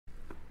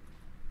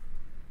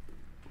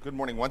Good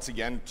morning once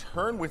again.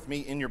 Turn with me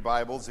in your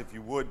Bibles, if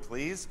you would,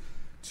 please,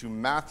 to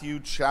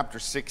Matthew chapter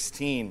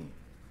 16.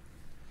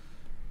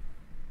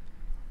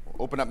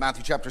 We'll open up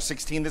Matthew chapter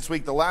 16 this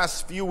week. The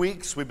last few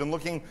weeks, we've been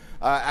looking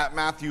at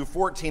Matthew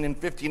 14 and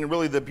 15, and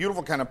really the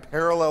beautiful kind of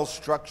parallel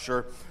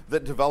structure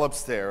that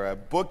develops there. A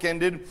book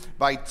ended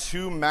by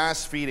two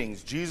mass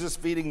feedings, Jesus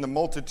feeding the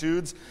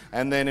multitudes,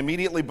 and then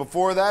immediately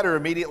before that or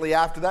immediately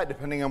after that,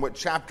 depending on what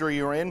chapter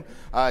you're in,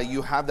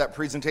 you have that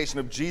presentation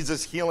of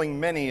Jesus healing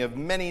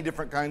many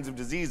different kinds of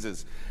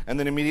diseases. And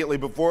then immediately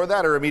before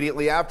that or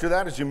immediately after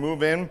that, as you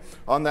move in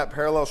on that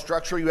parallel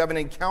structure, you have an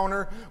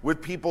encounter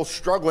with people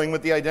struggling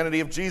with the identity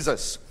of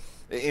Jesus.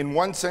 In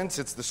one sense,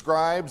 it's the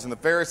scribes and the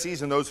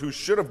Pharisees and those who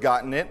should have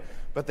gotten it,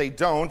 but they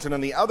don't. And in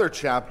the other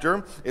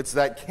chapter, it's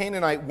that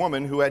Canaanite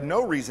woman who had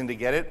no reason to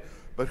get it,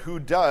 but who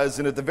does.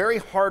 And at the very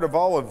heart of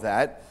all of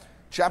that,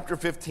 chapter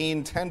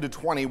 15, 10 to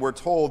 20, we're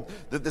told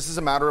that this is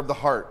a matter of the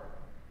heart.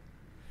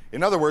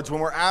 In other words, when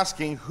we're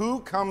asking who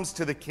comes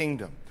to the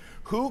kingdom,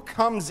 who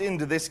comes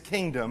into this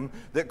kingdom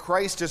that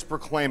Christ is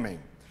proclaiming?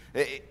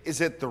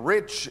 Is it the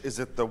rich? Is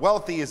it the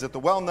wealthy? Is it the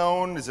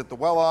well-known? Is it the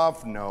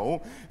well-off?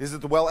 No. Is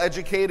it the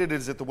well-educated?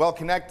 Is it the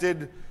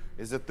well-connected?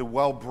 Is it the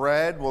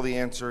well-bred? Well, the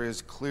answer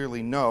is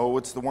clearly no.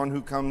 It's the one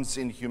who comes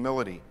in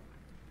humility.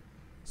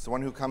 It's the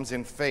one who comes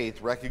in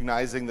faith,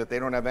 recognizing that they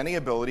don't have any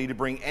ability to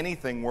bring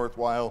anything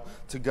worthwhile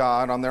to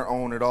God on their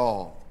own at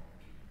all.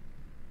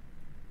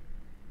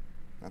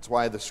 That's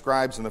why the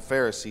scribes and the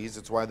Pharisees,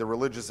 it's why the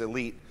religious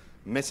elite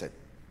miss it.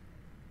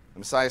 The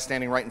Messiah is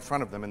standing right in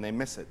front of them, and they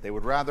miss it. They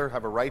would rather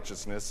have a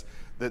righteousness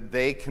that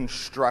they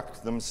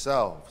construct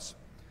themselves.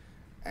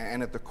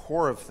 And at the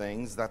core of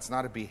things, that's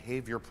not a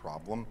behavior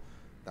problem.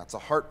 That's a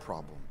heart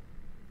problem.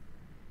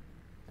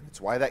 And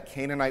it's why that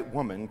Canaanite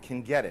woman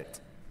can get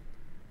it.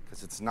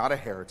 Because it's not a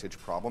heritage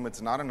problem.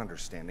 It's not an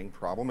understanding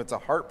problem. It's a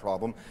heart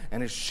problem.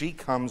 And as she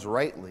comes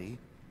rightly,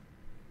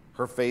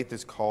 her faith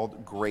is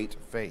called great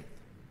faith.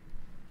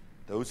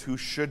 Those who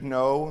should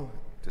know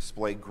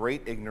display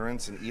great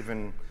ignorance and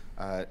even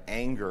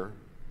anger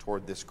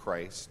toward this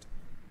Christ.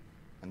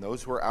 And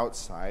those who are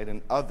outside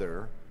and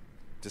other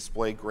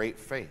display great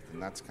faith. And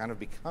that's kind of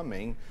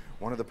becoming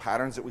one of the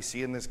patterns that we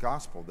see in this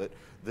gospel, that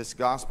this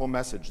gospel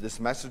message, this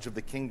message of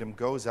the kingdom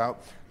goes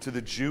out to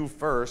the Jew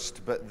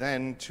first, but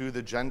then to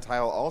the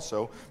Gentile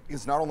also,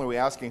 because not only are we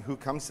asking who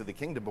comes to the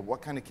kingdom, but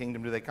what kind of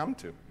kingdom do they come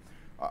to?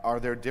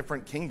 Are there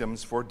different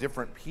kingdoms for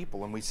different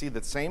people? And we see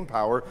the same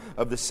power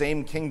of the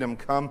same kingdom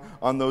come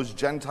on those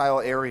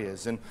Gentile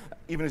areas. And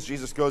even as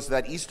Jesus goes to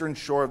that eastern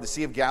shore of the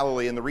Sea of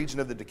Galilee in the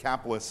region of the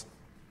Decapolis,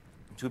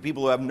 to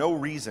people who have no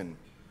reason,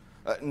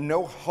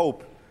 no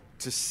hope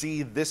to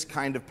see this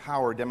kind of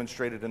power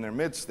demonstrated in their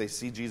midst, they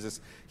see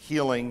Jesus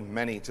healing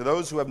many. To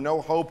those who have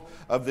no hope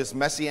of this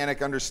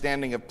messianic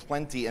understanding of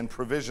plenty and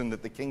provision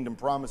that the kingdom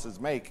promises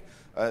make,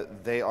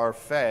 they are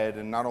fed,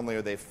 and not only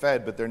are they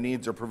fed, but their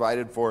needs are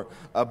provided for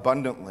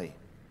abundantly.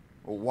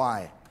 Well,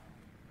 why?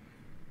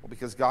 Well,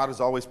 because God has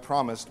always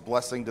promised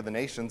blessing to the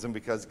nations, and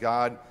because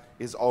God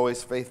is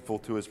always faithful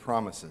to his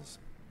promises.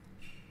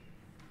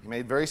 He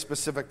made very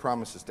specific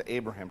promises to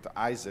Abraham, to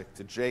Isaac,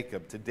 to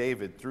Jacob, to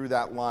David, through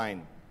that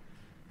line.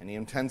 And he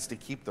intends to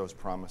keep those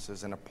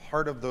promises. And a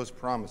part of those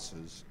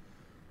promises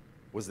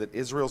was that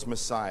Israel's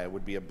Messiah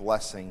would be a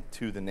blessing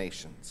to the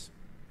nations.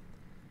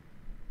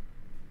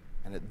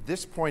 And at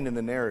this point in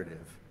the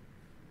narrative,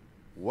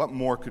 what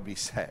more could be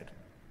said?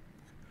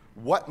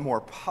 What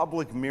more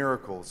public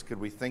miracles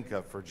could we think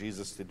of for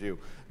Jesus to do?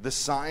 The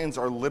signs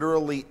are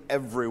literally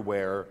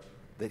everywhere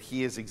that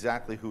he is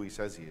exactly who he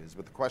says he is.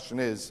 But the question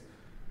is,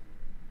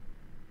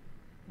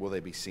 will they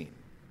be seen?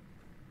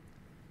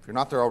 If you're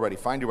not there already,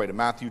 find your way to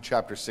Matthew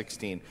chapter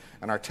 16.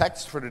 And our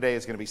text for today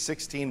is going to be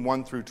 16,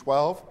 1 through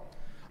 12.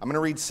 I'm going to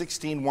read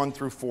 16, 1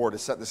 through 4 to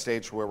set the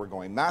stage for where we're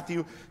going.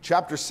 Matthew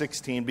chapter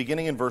 16,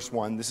 beginning in verse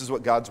 1, this is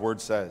what God's word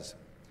says.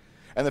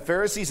 And the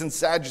Pharisees and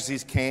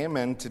Sadducees came,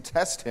 and to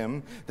test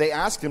him, they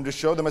asked him to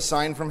show them a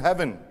sign from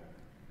heaven.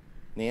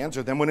 And he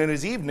answered them, when it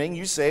is evening,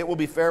 you say it will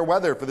be fair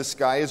weather, for the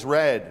sky is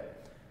red.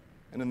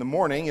 And in the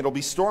morning, it'll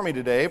be stormy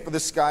today, for the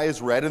sky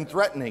is red and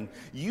threatening.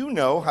 You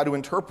know how to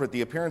interpret the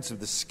appearance of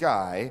the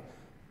sky,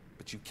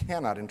 but you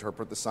cannot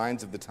interpret the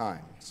signs of the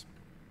times.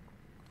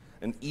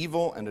 An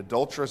evil and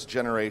adulterous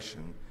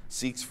generation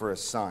seeks for a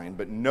sign,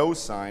 but no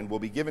sign will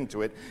be given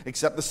to it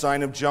except the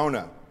sign of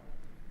Jonah.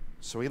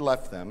 So he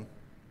left them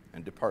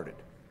and departed.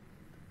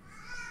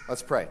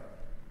 Let's pray.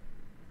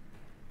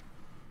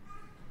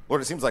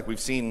 Lord, it seems like we've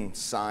seen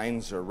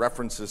signs or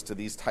references to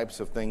these types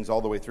of things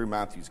all the way through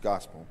Matthew's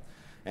gospel.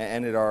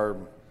 And at our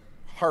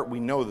heart, we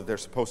know that they're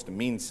supposed to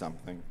mean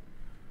something.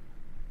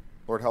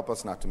 Lord, help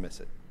us not to miss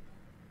it.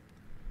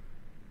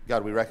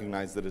 God, we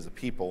recognize that as a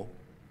people,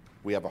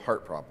 we have a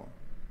heart problem.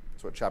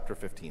 That's what chapter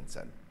 15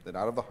 said, that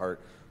out of the heart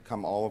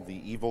come all of the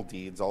evil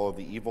deeds, all of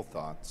the evil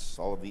thoughts,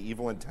 all of the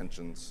evil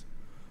intentions,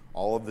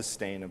 all of the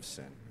stain of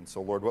sin. And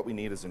so, Lord, what we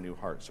need is a new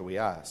heart. So we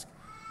ask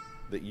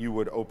that you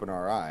would open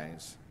our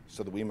eyes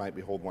so that we might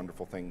behold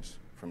wonderful things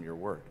from your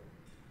word.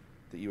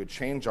 That you would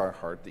change our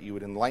heart, that you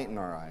would enlighten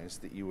our eyes,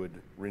 that you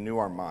would renew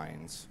our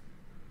minds,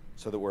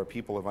 so that we're a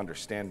people of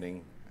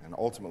understanding and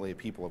ultimately a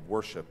people of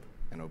worship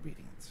and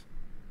obedience.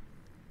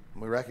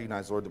 And we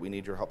recognize, Lord, that we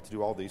need your help to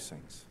do all these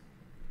things.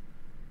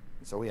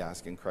 And so we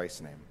ask in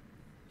Christ's name,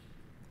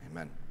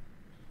 amen.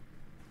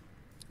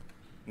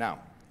 Now,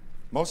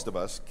 most of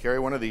us carry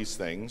one of these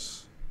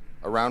things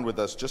around with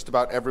us just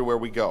about everywhere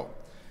we go.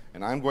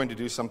 And I'm going to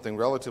do something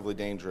relatively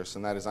dangerous,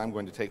 and that is I'm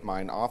going to take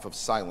mine off of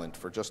silent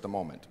for just a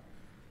moment.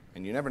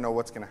 And you never know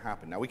what's going to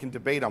happen. Now, we can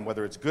debate on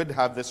whether it's good to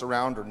have this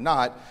around or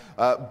not,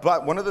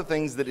 but one of the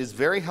things that is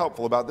very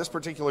helpful about this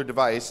particular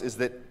device is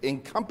that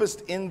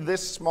encompassed in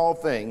this small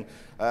thing,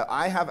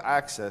 I have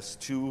access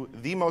to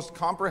the most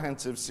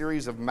comprehensive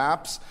series of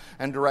maps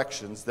and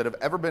directions that have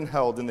ever been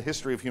held in the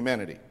history of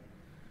humanity.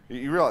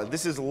 You realize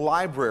this is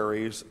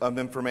libraries of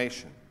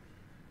information.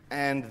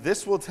 And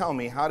this will tell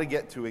me how to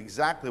get to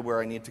exactly where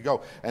I need to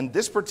go. And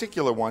this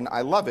particular one,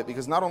 I love it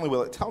because not only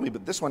will it tell me,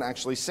 but this one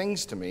actually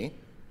sings to me.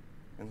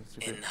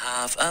 In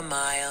half a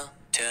mile,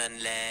 turn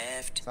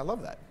left. I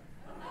love that.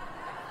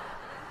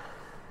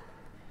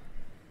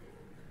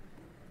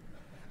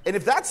 And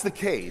if that's the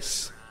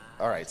case,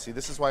 all right, see,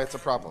 this is why it's a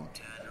problem.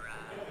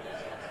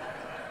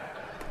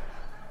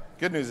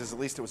 Good news is at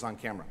least it was on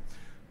camera.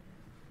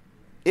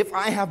 If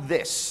I have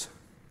this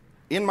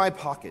in my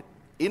pocket,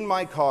 in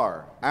my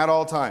car, at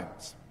all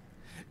times,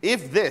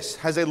 if this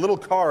has a little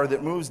car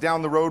that moves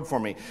down the road for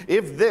me,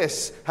 if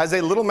this has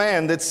a little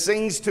man that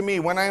sings to me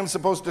when I am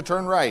supposed to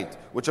turn right,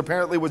 which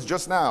apparently was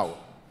just now,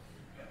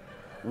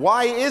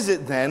 why is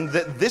it then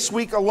that this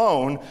week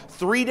alone,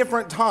 3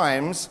 different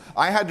times,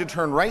 I had to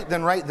turn right,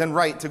 then right, then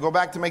right to go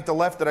back to make the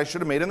left that I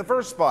should have made in the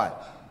first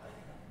spot?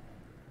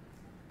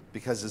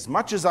 Because as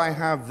much as I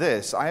have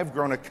this, I have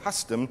grown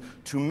accustomed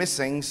to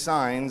missing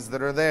signs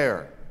that are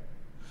there.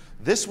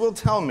 This will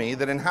tell me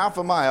that in half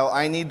a mile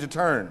I need to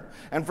turn.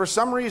 And for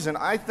some reason,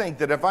 I think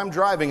that if I'm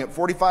driving at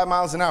 45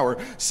 miles an hour,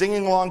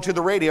 singing along to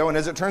the radio, and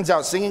as it turns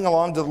out, singing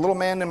along to the little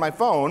man in my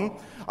phone,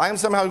 I am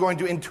somehow going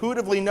to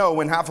intuitively know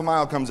when half a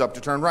mile comes up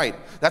to turn right.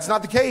 That's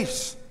not the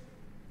case.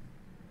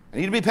 I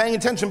need to be paying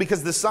attention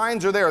because the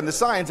signs are there, and the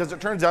signs, as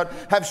it turns out,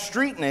 have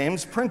street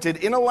names printed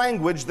in a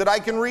language that I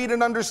can read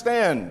and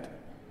understand.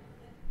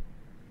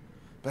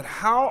 But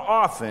how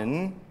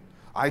often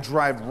I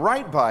drive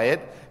right by it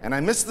and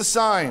I miss the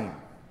sign.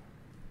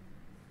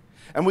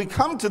 And we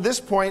come to this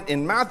point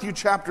in Matthew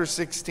chapter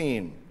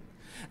 16,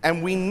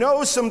 and we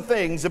know some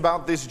things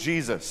about this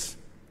Jesus.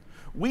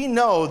 We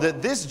know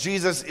that this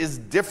Jesus is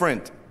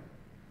different,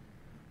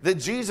 that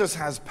Jesus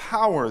has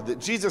power, that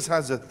Jesus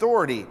has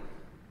authority.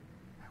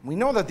 We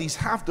know that these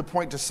have to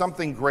point to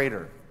something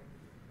greater.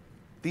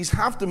 These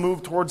have to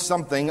move towards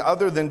something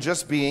other than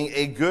just being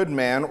a good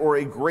man or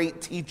a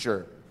great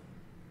teacher.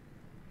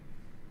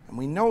 And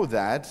we know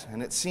that,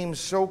 and it seems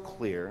so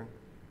clear,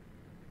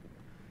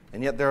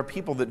 and yet there are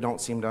people that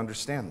don't seem to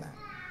understand that.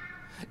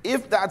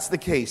 If that's the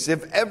case,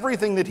 if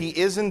everything that he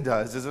is and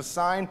does is a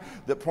sign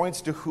that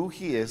points to who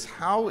he is,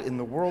 how in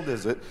the world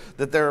is it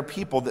that there are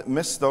people that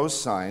miss those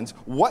signs?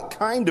 What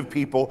kind of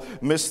people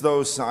miss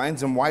those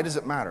signs, and why does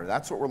it matter?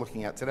 That's what we're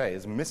looking at today,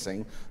 is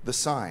missing the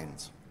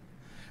signs.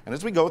 And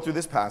as we go through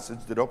this passage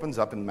that opens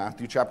up in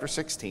Matthew chapter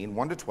 16,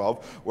 1 to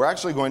 12, we're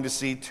actually going to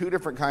see 2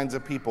 different kinds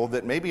of people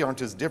that maybe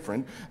aren't as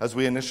different as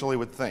we initially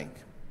would think.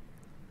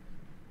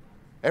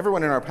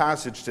 Everyone in our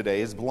passage today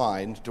is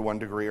blind to one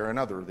degree or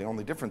another. The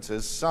only difference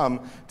is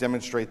some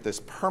demonstrate this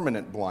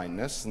permanent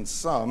blindness, and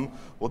some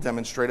will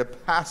demonstrate a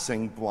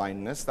passing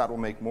blindness. That will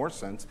make more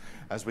sense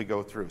as we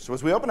go through. So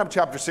as we open up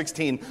chapter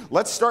 16,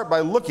 let's start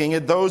by looking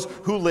at those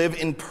who live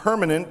in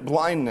permanent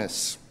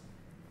blindness.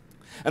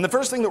 And the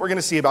first thing that we're going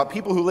to see about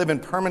people who live in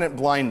permanent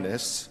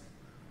blindness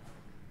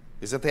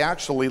is that they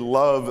actually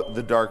love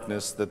the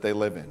darkness that they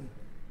live in.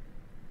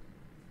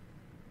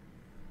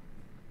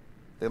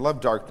 They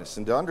love darkness.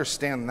 And to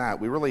understand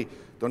that, we really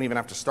don't even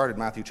have to start at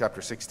Matthew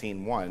chapter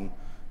 16, 1.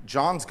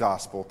 John's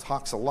gospel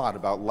talks a lot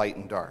about light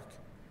and dark.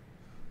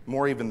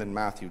 More even than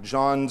Matthew.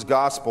 John's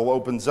gospel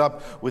opens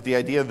up with the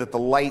idea that the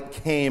light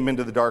came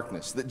into the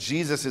darkness, that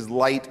Jesus is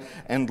light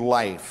and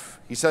life.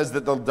 He says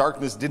that the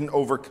darkness didn't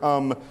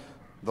overcome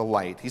the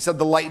light. He said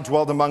the light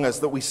dwelled among us,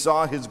 that we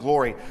saw his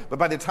glory. But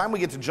by the time we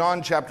get to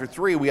John chapter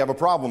 3, we have a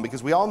problem,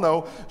 because we all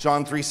know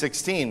John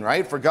 3:16,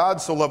 right? For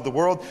God so loved the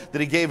world that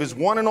he gave his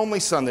one and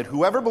only Son, that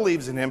whoever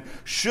believes in him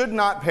should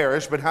not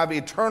perish but have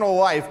eternal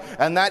life.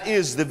 And that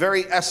is the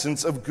very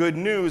essence of good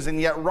news.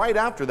 And yet right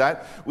after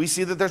that, we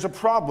see that there's a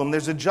problem,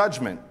 there's a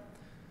judgment.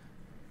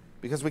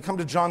 Because we come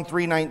to John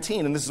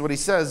 3:19, and this is what he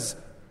says: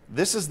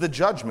 this is the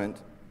judgment,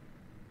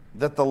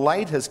 that the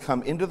light has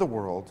come into the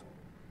world,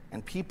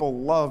 and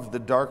people love the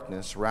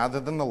darkness rather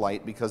than the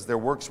light, because their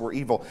works were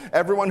evil.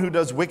 Everyone who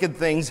does wicked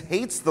things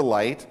hates the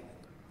light,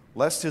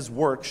 lest his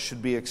works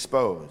should be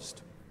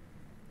exposed.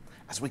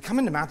 As we come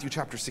into Matthew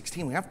chapter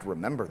 16, we have to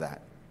remember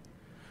that.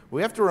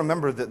 We have to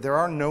remember that there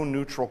are no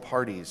neutral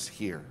parties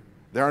here.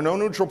 There are no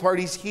neutral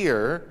parties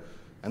here,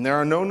 and there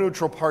are no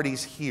neutral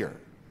parties here.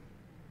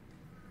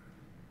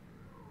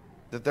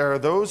 That there are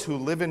those who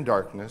live in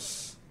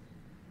darkness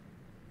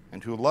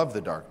and who love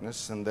the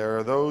darkness, and there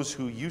are those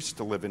who used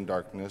to live in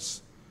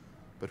darkness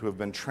but who have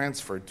been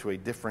transferred to a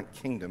different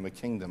kingdom, a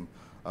kingdom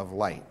of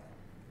light.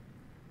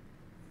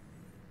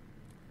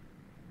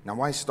 Now,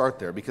 why start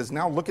there? Because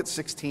now look at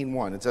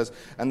 16:1. It says,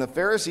 "And the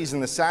Pharisees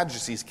and the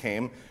Sadducees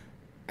came,"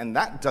 and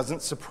that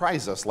doesn't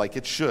surprise us like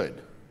it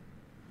should.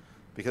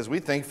 Because we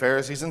think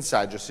Pharisees and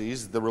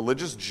Sadducees, the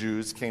religious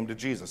Jews, came to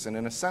Jesus. And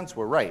in a sense,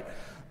 we're right.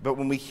 But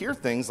when we hear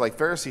things like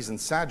Pharisees and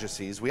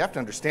Sadducees, we have to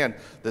understand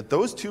that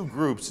those two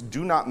groups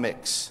do not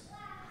mix.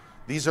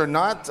 These are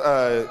not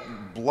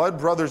blood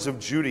brothers of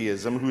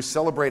Judaism who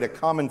celebrate a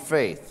common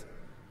faith.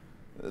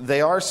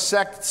 They are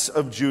sects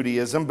of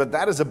Judaism, but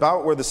that is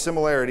about where the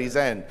similarities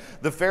end.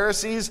 The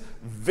Pharisees,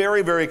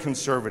 very, very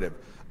conservative.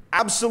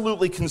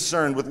 Absolutely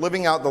concerned with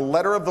living out the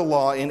letter of the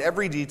law in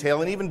every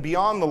detail and even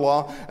beyond the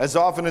law as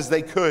often as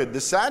they could. The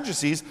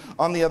Sadducees,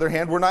 on the other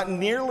hand, were not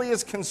nearly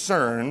as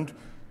concerned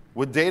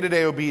with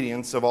day-to-day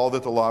obedience of all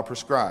that the law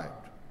prescribed.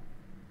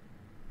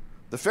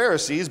 The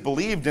Pharisees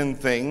believed in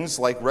things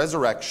like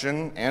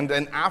resurrection and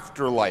an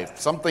afterlife,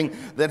 something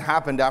that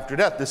happened after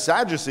death. The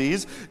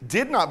Sadducees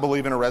did not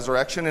believe in a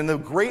resurrection, and a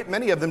great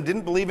many of them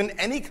didn't believe in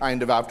any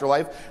kind of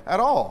afterlife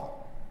at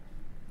all.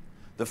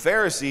 The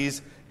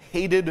Pharisees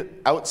hated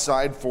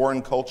outside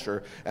foreign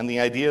culture and the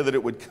idea that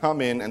it would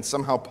come in and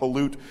somehow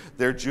pollute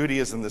their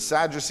Judaism. The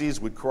Sadducees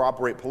would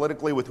cooperate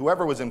politically with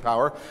whoever was in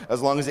power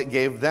as long as it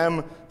gave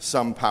them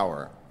some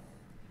power.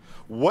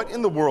 What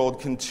in the world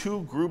can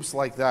two groups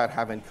like that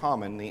have in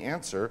common? The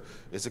answer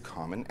is a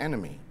common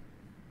enemy.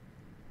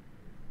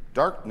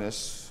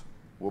 Darkness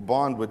will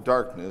bond with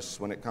darkness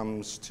when it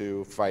comes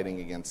to fighting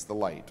against the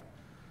light.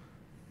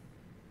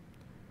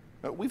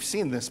 We've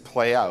seen this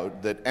play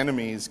out, that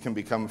enemies can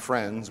become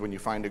friends when you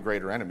find a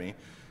greater enemy.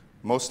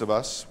 Most of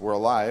us were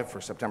alive for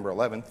September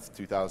 11th,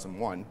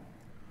 2001.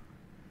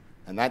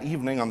 And that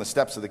evening on the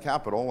steps of the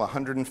Capitol,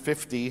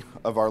 150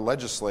 of our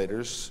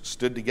legislators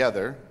stood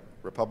together,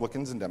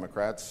 Republicans and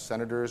Democrats,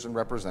 senators and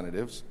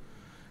representatives.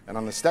 And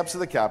on the steps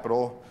of the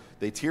Capitol,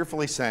 they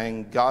tearfully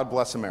sang, "God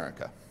bless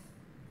America."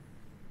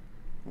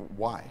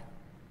 Why?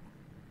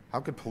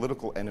 How could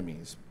political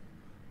enemies,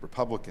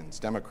 Republicans,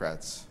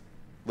 Democrats,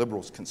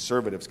 liberals,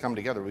 conservatives come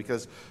together?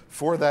 Because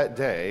for that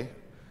day,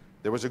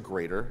 there was a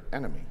greater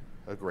enemy,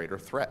 a greater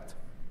threat.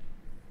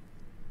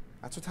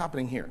 That's what's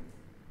happening here.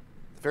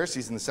 The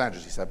Pharisees and the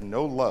Sadducees have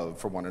no love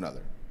for one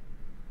another,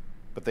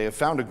 but they have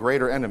found a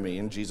greater enemy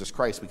in Jesus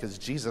Christ because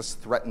Jesus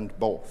threatened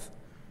both.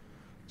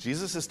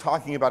 Jesus is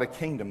talking about a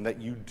kingdom that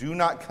you do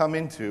not come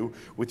into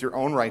with your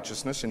own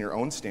righteousness and your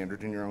own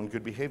standard and your own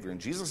good behavior. And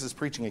Jesus is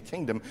preaching a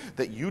kingdom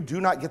that you do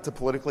not get to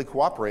politically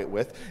cooperate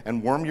with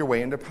and worm your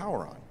way into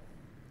power on.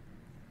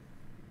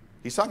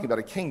 He's talking about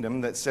a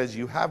kingdom that says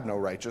you have no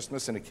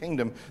righteousness and a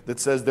kingdom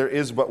that says there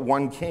is but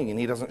one king, and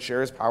he doesn't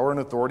share his power and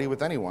authority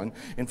with anyone.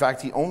 In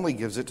fact, he only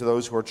gives it to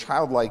those who are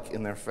childlike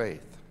in their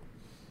faith.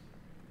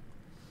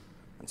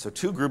 And so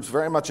two groups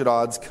very much at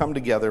odds come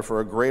together for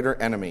a greater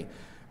enemy.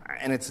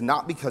 And it's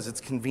not because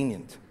it's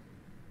convenient.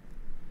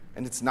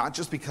 And it's not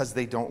just because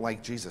they don't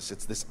like Jesus.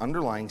 It's this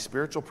underlying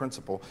spiritual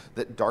principle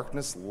that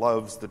darkness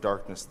loves the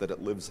darkness that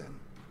it lives in.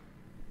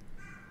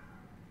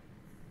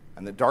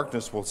 And that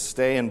darkness will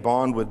stay and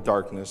bond with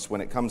darkness when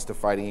it comes to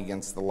fighting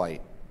against the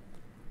light.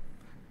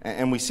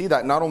 And we see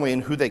that not only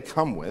in who they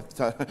come with.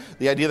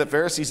 The idea that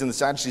Pharisees and the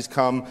Sadducees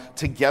come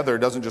together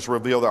doesn't just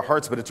reveal their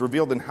hearts, but it's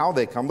revealed in how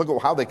they come. Look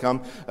at how they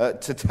come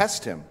to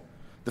test him.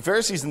 The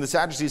Pharisees and the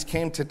Sadducees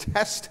came to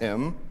test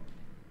him.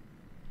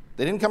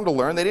 They didn't come to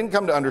learn. They didn't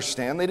come to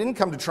understand. They didn't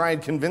come to try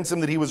and convince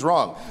him that he was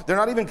wrong. They're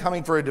not even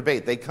coming for a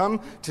debate. They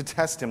come to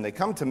test him. They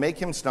come to make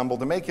him stumble,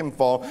 to make him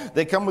fall.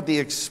 They come with the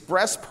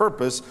express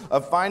purpose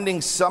of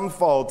finding some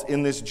fault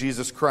in this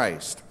Jesus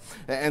Christ.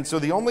 And so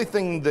the only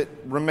thing that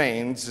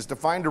remains is to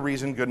find a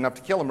reason good enough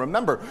to kill him.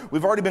 Remember,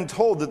 we've already been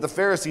told that the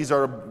Pharisees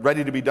are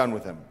ready to be done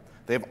with him.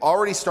 They've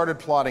already started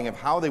plotting of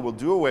how they will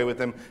do away with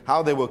him,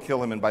 how they will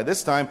kill him. And by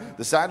this time,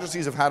 the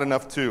Sadducees have had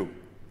enough too.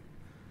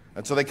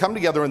 And so they come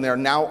together and they're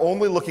now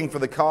only looking for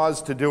the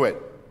cause to do it.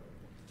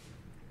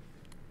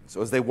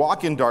 So as they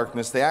walk in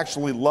darkness, they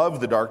actually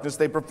love the darkness.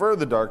 They prefer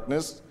the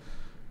darkness.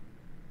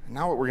 And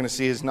now what we're going to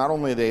see is not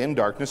only are they in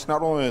darkness,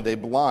 not only are they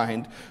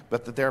blind,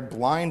 but that they're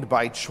blind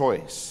by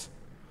choice.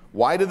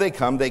 Why did they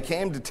come? They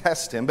came to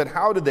test him, but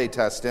how did they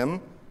test him?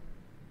 Look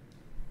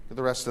at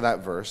the rest of that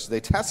verse. They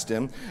test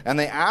him, and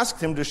they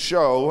asked him to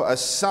show a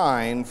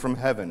sign from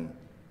heaven.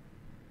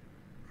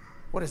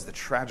 What is the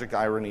tragic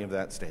irony of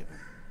that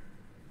statement?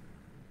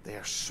 They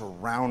are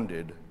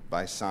surrounded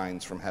by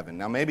signs from heaven.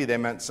 Now, maybe they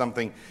meant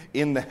something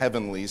in the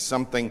heavenlies,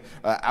 something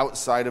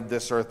outside of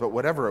this earth, but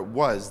whatever it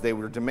was, they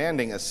were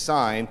demanding a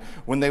sign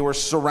when they were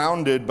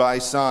surrounded by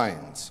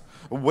signs.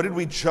 What did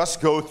we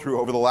just go through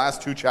over the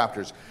last 2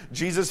 chapters?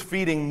 Jesus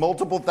feeding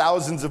multiple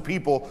thousands of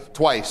people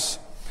twice.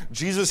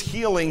 Jesus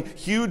healing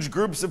huge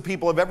groups of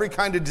people of every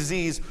kind of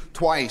disease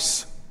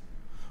twice.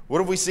 What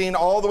have we seen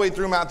all the way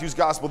through Matthew's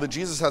gospel? That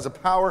Jesus has a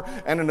power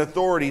and an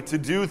authority to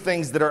do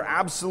things that are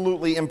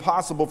absolutely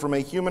impossible from a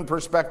human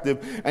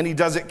perspective, and he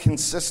does it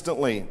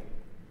consistently.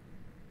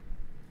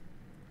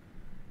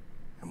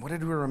 And What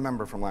did we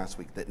remember from last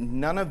week? That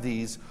none of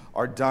these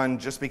are done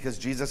just because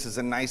Jesus is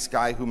a nice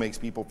guy who makes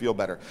people feel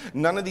better.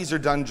 None of these are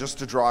done just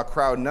to draw a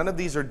crowd. None of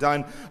these are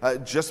done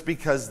just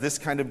because this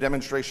kind of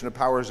demonstration of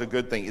power is a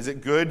good thing. Is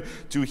it good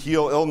to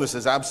heal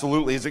illnesses?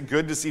 Absolutely. Is it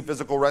good to see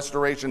physical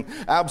restoration?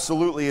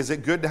 Absolutely. Is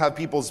it good to have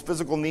people's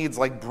physical needs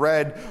like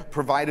bread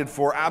provided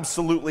for?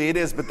 Absolutely it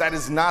is, but that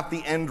is not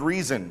the end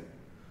reason.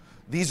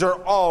 These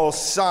are all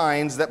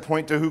signs that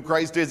point to who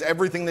Christ is.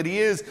 Everything that he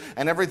is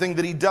and everything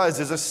that he does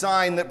is a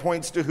sign that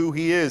points to who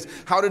he is.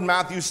 How did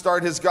Matthew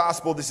start his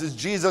gospel? This is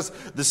Jesus,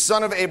 the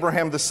son of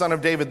Abraham, the son of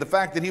David. The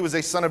fact that he was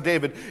a son of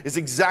David is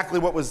exactly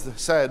what was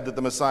said that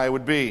the Messiah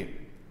would be.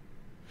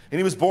 And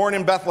he was born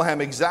in Bethlehem,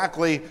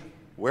 exactly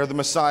where the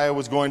Messiah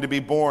was going to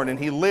be born. And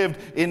he lived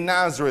in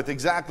Nazareth,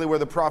 exactly where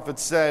the prophet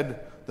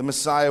said the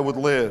Messiah would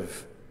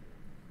live.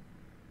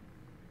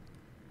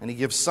 And he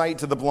gives sight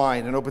to the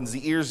blind and opens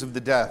the ears of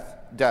the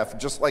deaf,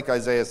 just like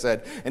Isaiah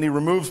said. And he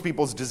removes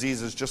people's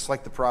diseases, just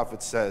like the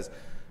prophet says.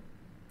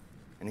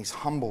 And he's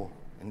humble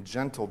and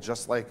gentle,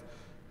 just like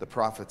the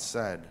prophet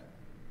said.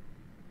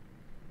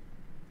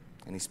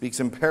 And he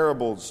speaks in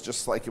parables,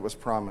 just like it was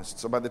promised.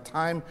 So by the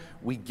time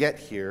we get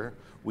here,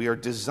 we are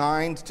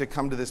designed to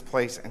come to this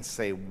place and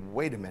say,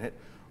 wait a minute,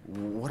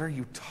 what are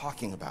you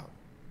talking about?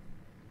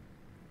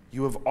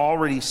 You have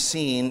already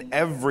seen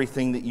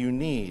everything that you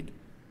need.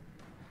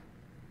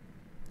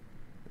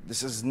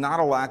 This is not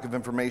a lack of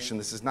information.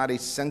 This is not a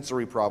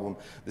sensory problem.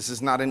 This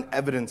is not an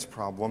evidence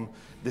problem.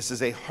 This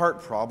is a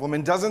heart problem.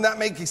 And doesn't that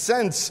make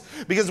sense?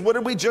 Because what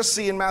did we just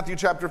see in Matthew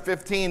chapter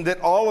 15? That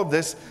all of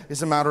this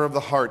is a matter of the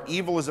heart.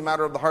 Evil is a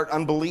matter of the heart.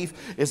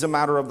 Unbelief is a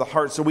matter of the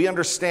heart. So we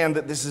understand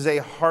that this is a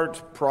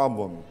heart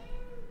problem.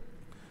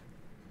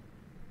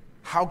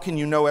 How can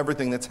you know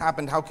everything that's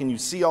happened? How can you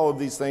see all of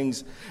these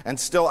things and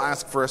still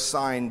ask for a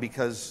sign?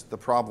 Because the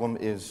problem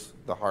is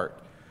the heart.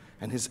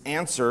 And his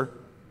answer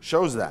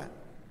shows that.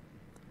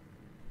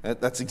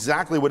 That's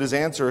exactly what his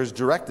answer is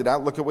directed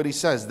at. Look at what he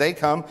says. They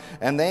come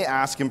and they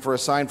ask him for a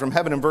sign from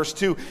heaven. In verse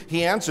 2,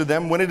 he answered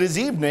them, when it is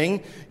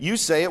evening, you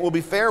say it will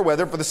be fair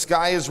weather, for the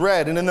sky is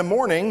red. And in the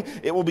morning,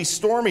 it will be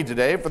stormy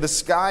today, for the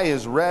sky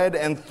is red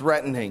and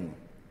threatening.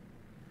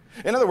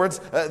 In other words,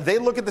 they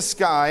look at the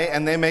sky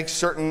and they make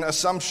certain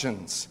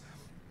assumptions.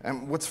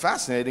 And what's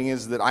fascinating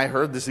is that I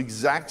heard this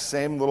exact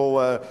same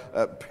little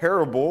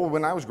parable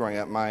when I was growing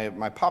up. My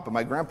papa,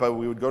 my grandpa,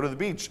 we would go to the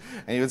beach,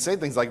 and he would say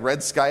things like,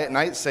 red sky at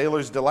night,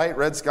 sailor's delight,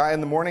 red sky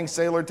in the morning,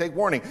 sailor take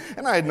warning.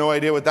 And I had no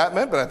idea what that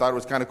meant, but I thought it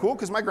was kind of cool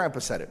because my grandpa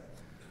said it.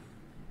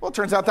 Well, it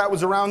turns out that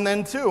was around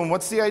then too. And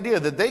what's the idea?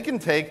 That they can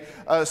take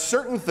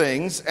certain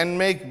things and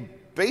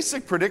make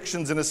basic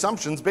predictions and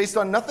assumptions based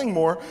on nothing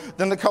more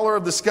than the color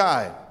of the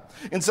sky.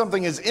 In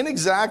something as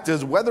inexact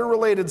as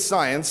weather-related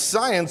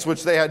science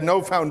which they had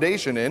no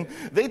foundation in,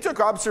 they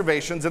took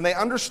observations and they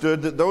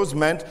understood that those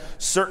meant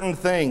certain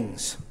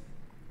things.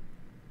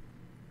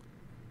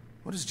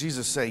 What does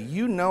Jesus say?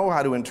 You know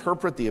how to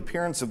interpret the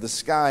appearance of the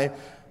sky,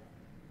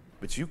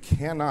 but you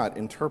cannot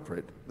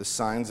interpret the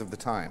signs of the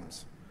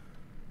times.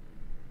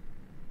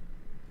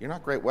 You're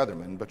not great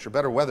weathermen, but you're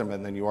better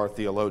weathermen than you are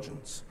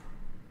theologians.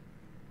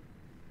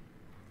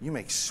 You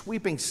make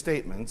sweeping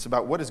statements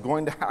about what is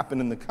going to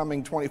happen in the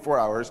coming 24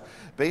 hours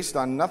based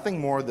on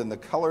nothing more than the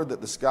color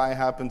that the sky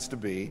happens to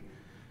be,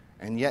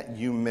 and yet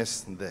you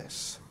miss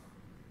this.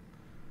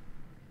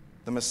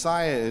 The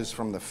Messiah is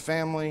from the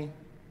family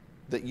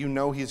that you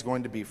know he's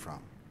going to be from.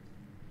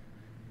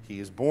 He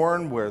is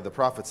born where the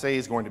prophets say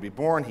he's going to be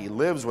born. He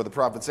lives where the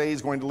prophets say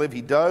he's going to live.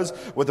 He does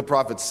what the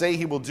prophets say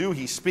he will do.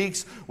 He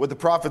speaks what the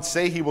prophets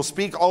say he will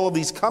speak. All of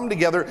these come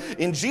together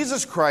in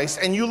Jesus Christ,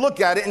 and you look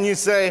at it and you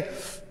say,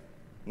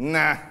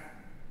 nah,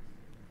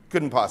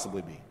 couldn't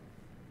possibly be.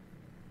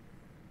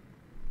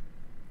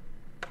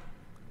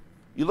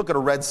 You look at a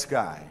red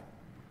sky,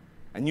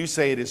 and you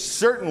say it is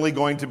certainly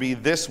going to be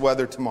this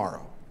weather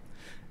tomorrow.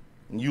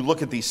 And you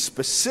look at the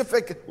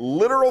specific,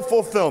 literal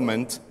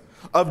fulfillment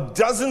of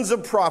dozens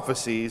of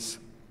prophecies,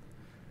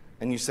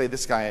 and you say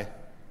this guy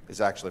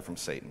is actually from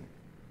Satan.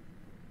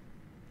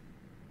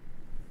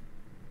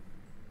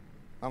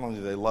 Not only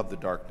do they love the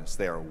darkness,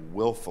 they are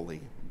willfully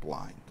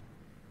blind.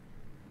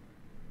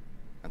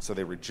 And so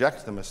they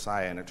reject the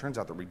Messiah, and it turns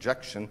out that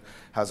rejection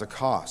has a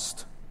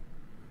cost.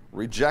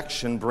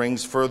 Rejection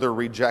brings further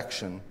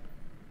rejection.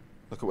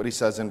 Look at what he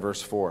says in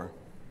verse 4.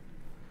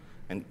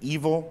 An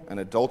evil and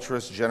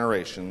adulterous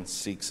generation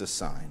seeks a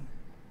sign.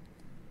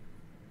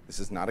 This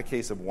is not a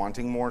case of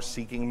wanting more,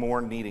 seeking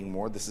more, needing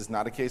more. This is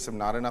not a case of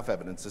not enough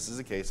evidence. This is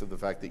a case of the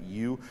fact that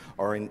you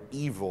are an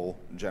evil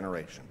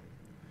generation.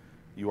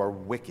 You are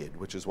wicked,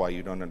 which is why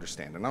you don't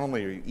understand. And not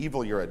only are you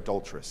evil, you're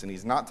adulterous. And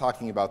he's not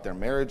talking about their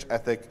marriage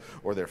ethic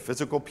or their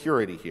physical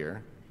purity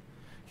here.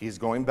 He's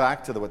going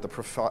back to what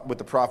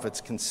the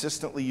prophets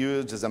consistently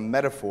used as a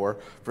metaphor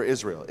for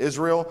Israel.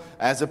 Israel,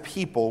 as a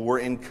people, were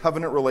in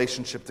covenant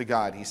relationship to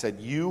God. He said,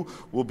 you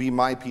will be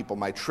my people,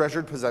 my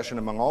treasured possession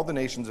among all the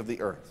nations of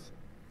the earth.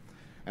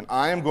 And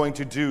I am going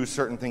to do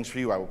certain things for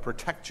you. I will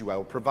protect you. I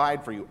will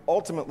provide for you.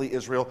 Ultimately,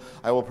 Israel,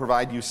 I will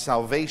provide you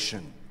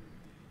salvation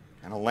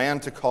and a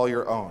land to call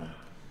your own.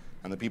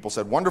 And the people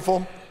said,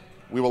 "Wonderful,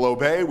 we will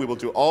obey, we will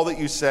do all that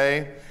you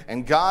say."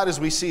 And God, as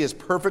we see, is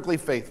perfectly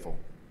faithful.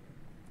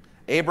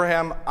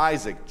 Abraham,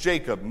 Isaac,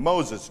 Jacob,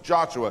 Moses,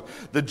 Joshua,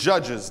 the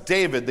judges,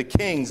 David, the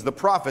kings, the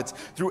prophets,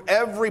 through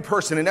every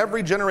person in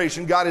every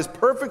generation, God is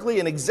perfectly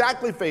and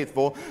exactly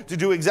faithful to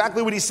do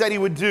exactly what he said he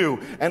would do.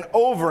 And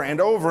over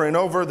and over and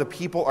over, the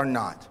people are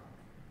not.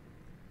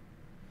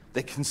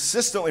 They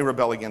consistently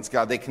rebel against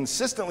God. They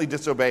consistently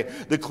disobey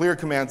the clear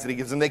commands that he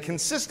gives them. They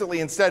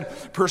consistently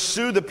instead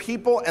pursue the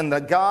people and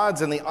the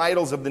gods and the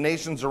idols of the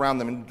nations around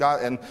them.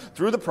 And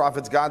through the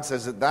prophets, God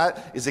says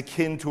that is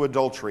akin to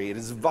adultery. It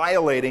is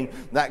violating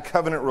that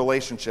covenant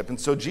relationship.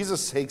 And so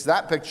Jesus takes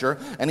that picture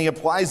and he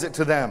applies it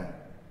to them.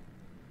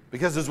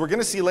 Because as we're going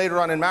to see later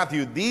on in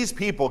Matthew, these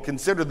people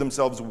considered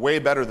themselves way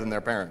better than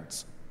their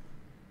parents.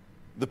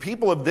 The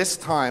people of this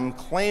time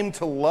claim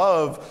to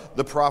love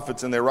the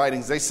prophets in their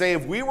writings. They say,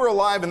 if we were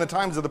alive in the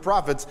times of the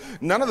prophets,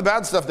 none of the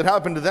bad stuff that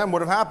happened to them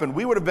would have happened.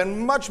 We would have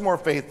been much more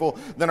faithful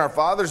than our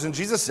fathers. And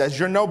Jesus says,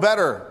 you're no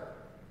better.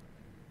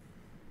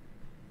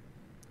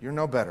 You're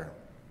no better.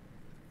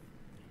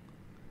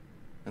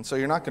 And so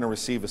you're not going to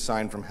receive a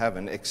sign from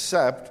heaven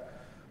except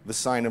the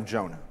sign of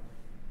Jonah.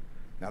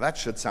 Now that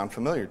should sound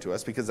familiar to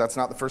us because that's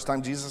not the first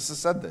time Jesus has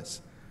said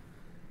this.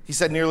 He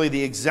said nearly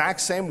the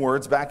exact same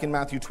words back in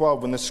Matthew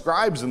 12 when the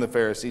scribes and the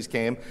Pharisees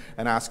came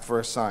and asked for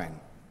a sign.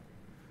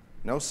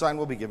 No sign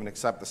will be given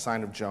except the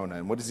sign of Jonah.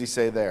 And what does he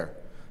say there?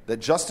 That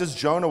just as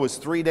Jonah was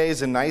 3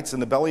 days and nights in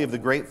the belly of the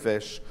great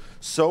fish,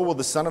 so will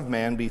the Son of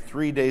Man be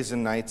 3 days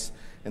and nights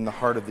in the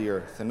heart of the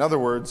earth. In other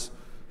words,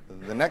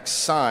 the next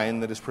sign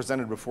that is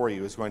presented before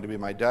you is going to be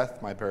my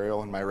death, my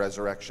burial, and my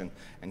resurrection.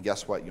 And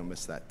guess what? You'll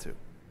miss that too.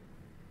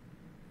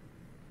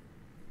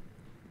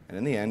 And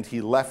in the end, he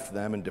left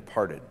them and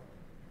departed.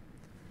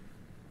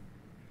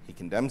 He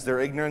condemns their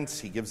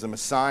ignorance, he gives them a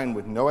sign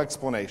with no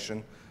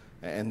explanation,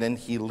 and then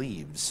he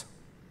leaves.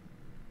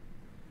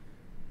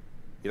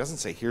 He doesn't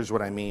say, here's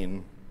what I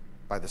mean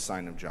by the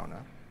sign of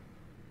Jonah.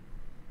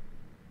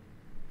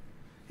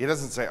 He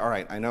doesn't say, all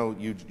right, I know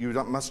you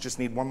must just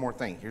need one more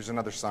thing. Here's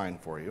another sign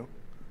for you.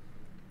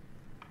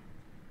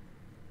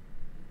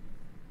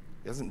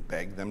 He doesn't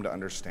beg them to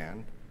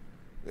understand.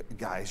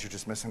 Guys, you're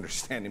just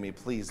misunderstanding me.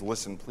 Please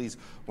listen, please.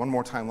 One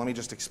more time, let me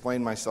just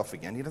explain myself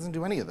again. He doesn't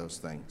do any of those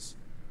things.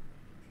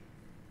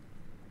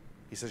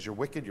 He says, you're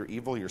wicked, you're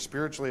evil, you're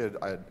spiritually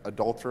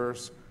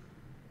adulterers,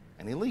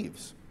 and he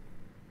leaves.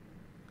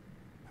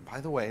 And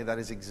by the way, that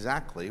is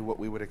exactly what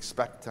we would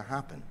expect to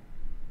happen.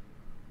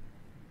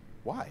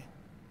 Why?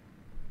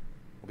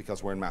 Well,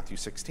 because we're in Matthew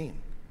 16.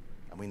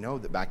 And we know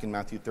that back in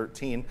Matthew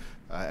 13,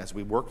 as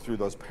we work through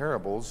those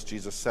parables,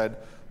 Jesus said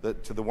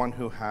that to the one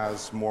who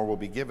has more will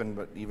be given,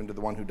 but even to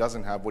the one who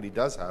doesn't have what he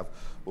does have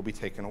will be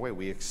taken away.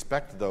 We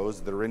expect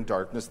those that are in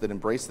darkness, that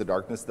embrace the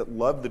darkness, that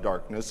love the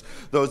darkness,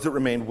 those that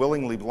remain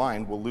willingly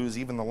blind will lose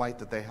even the light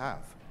that they have.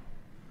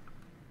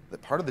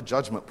 That part of the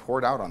judgment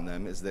poured out on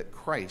them is that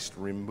Christ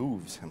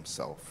removes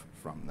himself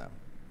from them.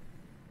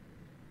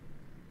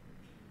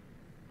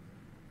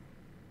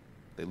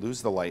 They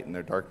lose the light and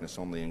their darkness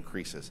only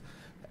increases.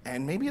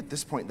 And maybe at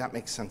this point that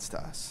makes sense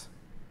to us.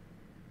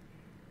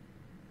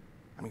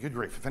 I mean, good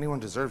grief, if anyone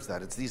deserves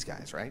that, it's these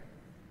guys, right?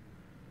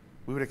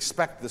 We would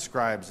expect the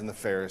scribes and the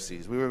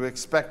Pharisees. We would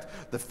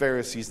expect the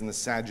Pharisees and the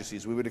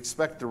Sadducees. We would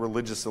expect the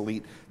religious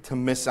elite to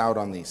miss out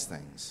on these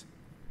things.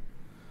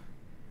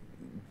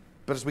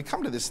 But as we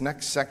come to this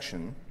next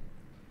section,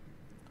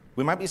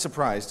 we might be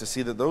surprised to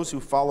see that those who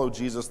follow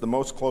Jesus the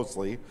most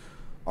closely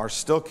are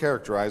still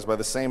characterized by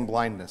the same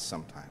blindness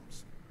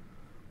sometimes.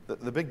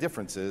 The big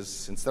difference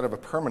is, instead of a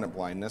permanent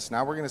blindness,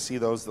 now we're going to see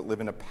those that live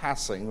in a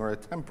passing or a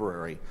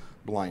temporary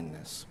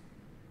blindness.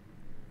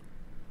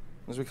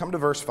 As we come to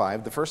verse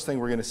 5, the first thing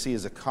we're going to see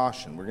is a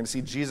caution. We're going to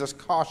see Jesus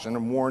caution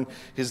and warn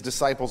his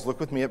disciples. Look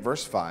with me at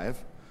verse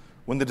 5.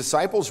 When the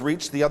disciples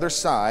reached the other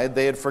side,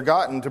 they had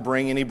forgotten to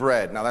bring any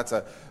bread. Now that's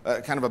a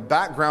kind of a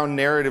background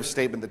narrative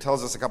statement that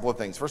tells us a couple of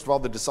things. First of all,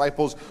 the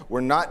disciples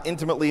were not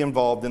intimately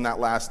involved in that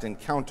last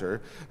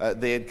encounter.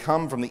 They had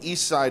come from the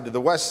east side to the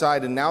west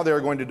side, and now they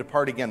are going to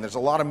depart again. There's a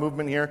lot of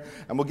movement here,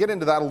 and we'll get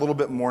into that a little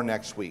bit more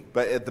next week.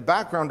 But at the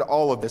background to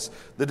all of this,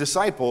 the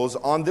disciples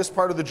on this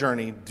part of the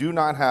journey do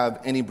not have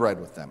any bread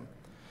with them.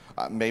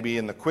 Maybe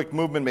in the quick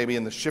movement, maybe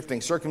in the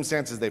shifting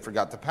circumstances, they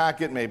forgot to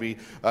pack it. Maybe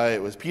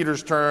it was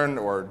Peter's turn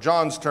or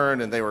John's turn,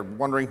 and they were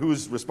wondering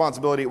whose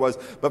responsibility it was.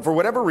 But for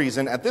whatever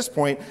reason, at this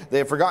point, they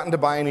have forgotten to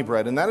buy any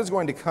bread. And that is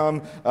going to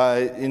come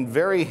in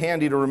very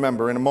handy to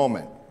remember in a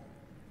moment.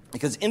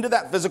 Because into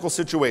that physical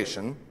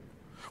situation,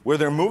 where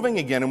they're moving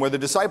again and where the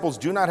disciples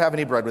do not have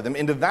any bread with them,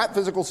 into that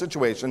physical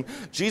situation,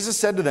 Jesus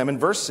said to them in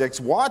verse 6,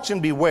 "Watch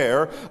and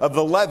beware of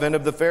the leaven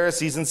of the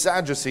Pharisees and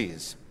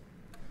Sadducees."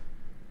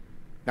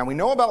 Now, we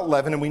know about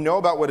leaven, and we know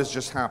about what has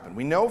just happened.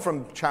 We know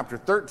from chapter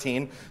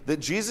 13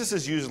 that Jesus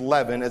has used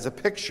leaven as a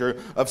picture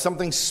of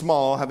something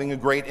small having a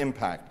great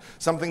impact.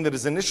 Something that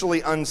is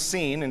initially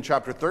unseen in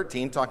chapter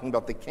 13, talking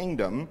about the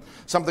kingdom.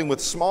 Something with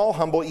small,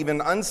 humble,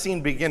 even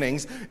unseen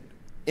beginnings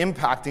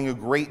impacting a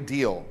great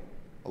deal.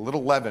 A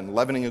little leaven,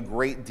 leavening a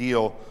great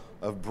deal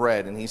of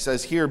bread. And he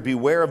says here,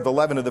 beware of the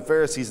leaven of the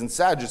Pharisees and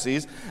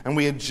Sadducees. And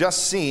we had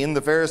just seen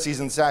the Pharisees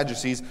and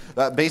Sadducees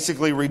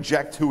basically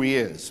reject who he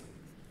is.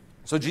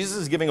 So Jesus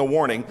is giving a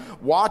warning.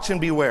 Watch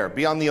and beware.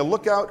 Be on the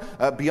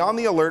lookout, be on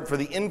the alert for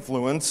the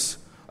influence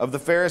of the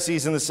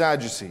Pharisees and the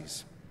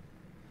Sadducees.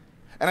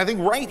 And I think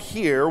right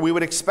here we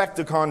would expect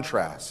a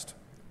contrast.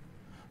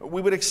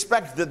 We would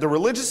expect that the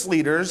religious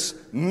leaders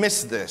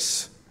miss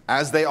this,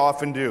 as they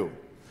often do.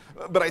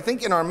 But I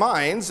think in our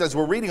minds, as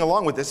we're reading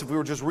along with this, if we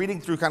were just reading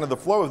through kind of the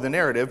flow of the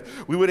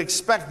narrative, we would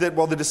expect that,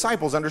 well, the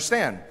disciples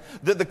understand.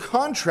 That the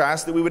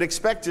contrast that we would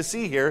expect to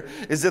see here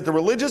is that the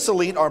religious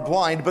elite are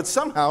blind, but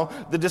somehow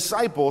the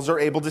disciples are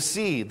able to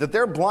see. That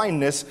their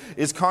blindness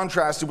is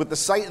contrasted with the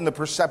sight and the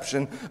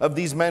perception of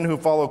these men who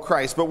follow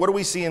Christ. But what do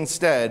we see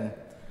instead?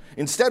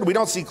 Instead, we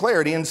don't see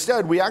clarity.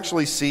 Instead, we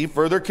actually see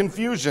further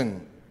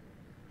confusion.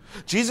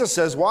 Jesus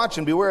says, watch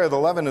and beware of the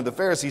leaven of the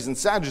Pharisees and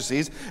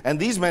Sadducees, and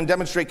these men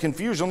demonstrate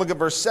confusion. Look at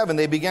verse 7.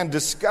 They began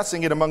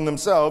discussing it among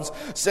themselves,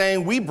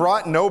 saying, we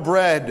brought no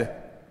bread.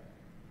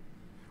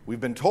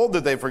 We've been told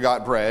that they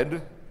forgot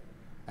bread,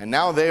 and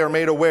now they are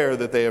made aware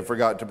that they have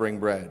forgot to bring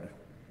bread.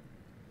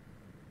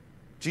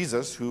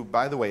 Jesus, who,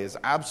 by the way, is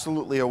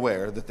absolutely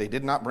aware that they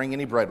did not bring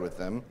any bread with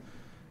them,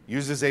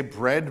 uses a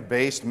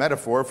bread-based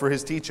metaphor for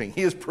his teaching.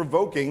 He is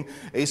provoking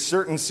a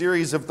certain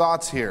series of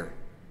thoughts here.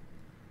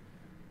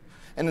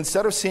 And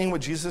instead of seeing what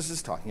Jesus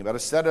is talking about,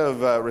 instead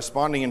of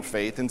responding in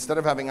faith, instead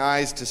of having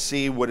eyes to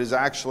see what is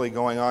actually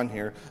going on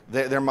here,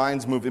 their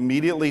minds move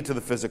immediately to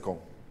the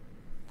physical.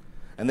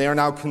 And they are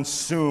now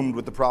consumed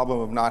with the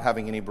problem of not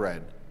having any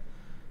bread.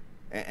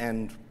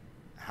 And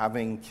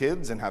having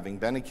kids and having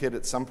been a kid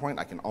at some point,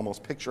 I can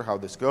almost picture how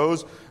this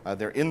goes.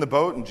 They're in the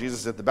boat and Jesus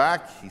is at the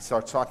back. He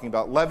starts talking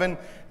about leaven,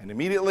 and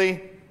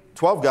immediately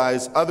 12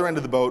 guys, other end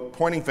of the boat,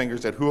 pointing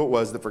fingers at who it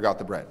was that forgot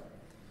the bread.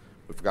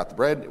 We forgot the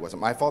bread. It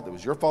wasn't my fault. It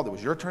was your fault. It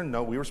was your turn.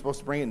 No, we were supposed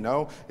to bring it.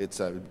 No,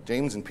 it's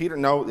James and Peter.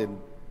 No,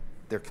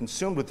 they're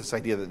consumed with this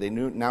idea that they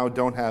now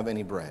don't have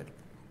any bread.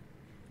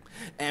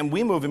 And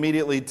we move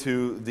immediately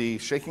to the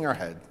shaking our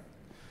head,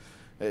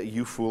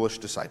 you foolish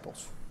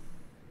disciples.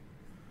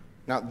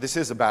 Now, this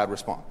is a bad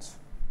response.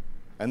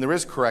 And there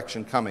is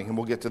correction coming, and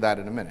we'll get to that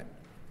in a minute.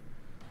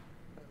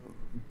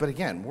 But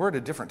again, we're at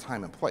a different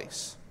time and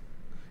place.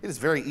 It is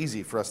very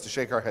easy for us to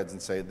shake our heads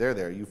and say,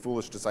 there, you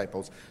foolish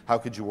disciples, how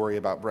could you worry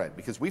about bread?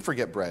 Because we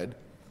forget bread,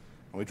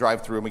 and we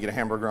drive through and we get a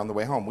hamburger on the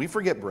way home. We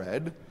forget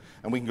bread,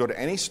 and we can go to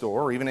any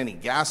store or even any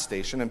gas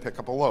station and pick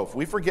up a loaf.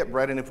 We forget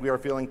bread, and if we are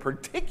feeling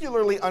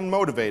particularly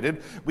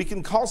unmotivated, we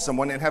can call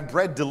someone and have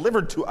bread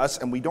delivered to us,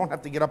 and we don't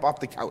have to get up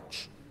off the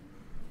couch.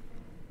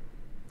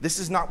 This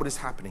is not what is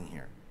happening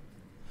here.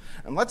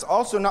 And let's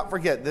also not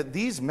forget that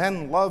these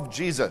men love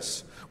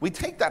Jesus. We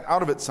take that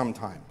out of it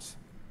sometimes.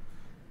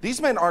 These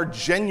men are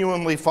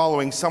genuinely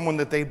following someone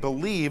that they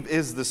believe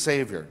is the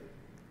Savior.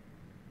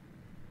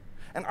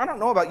 And I don't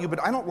know about you,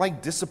 but I don't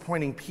like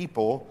disappointing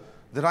people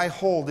that I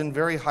hold in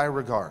very high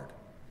regard.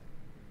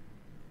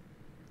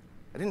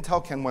 I didn't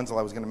tell Ken Wenzel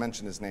I was going to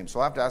mention his name,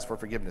 so I'll have to ask for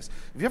forgiveness.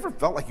 Have you ever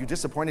felt like you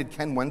disappointed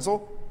Ken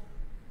Wenzel?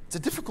 It's a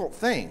difficult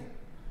thing.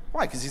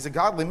 Why? Because he's a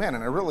godly man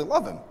and I really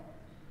love him.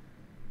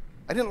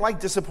 I didn't like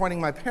disappointing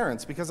my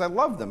parents because I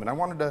loved them and I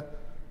wanted to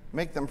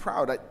make them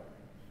proud.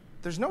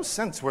 There's no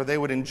sense where they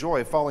would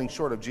enjoy falling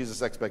short of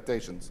Jesus'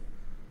 expectations.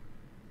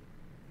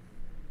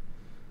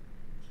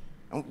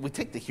 And we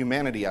take the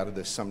humanity out of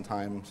this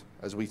sometimes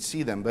as we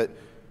see them, but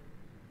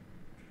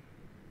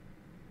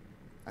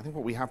I think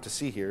what we have to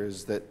see here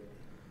is that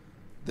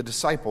the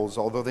disciples,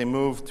 although they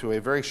move to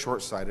a very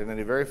short-sighted and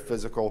a very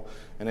physical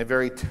and a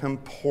very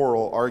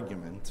temporal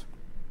argument,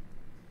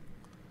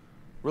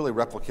 really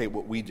replicate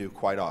what we do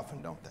quite often,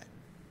 don't they?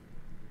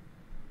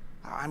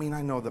 I mean,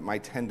 I know that my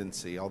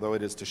tendency, although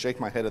it is to shake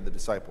my head at the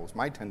disciples,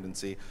 my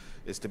tendency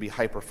is to be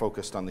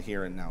hyper-focused on the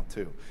here and now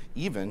too.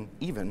 Even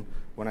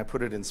when I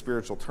put it in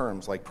spiritual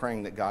terms, like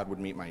praying that God would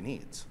meet my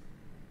needs.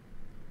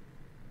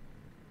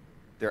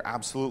 There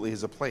absolutely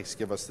is a place.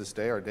 Give us this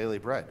day our daily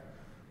bread.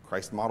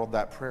 Christ modeled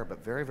that prayer,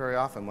 but very, very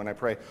often when I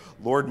pray,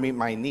 Lord, meet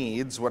my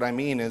needs, what I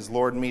mean is,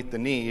 Lord, meet the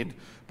need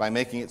by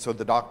making it so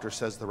the doctor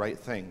says the right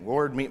thing.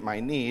 Lord, meet my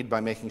need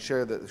by making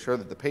sure that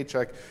the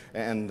paycheck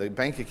and the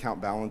bank account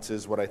balance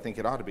is what I think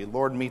it ought to be.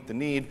 Lord, meet the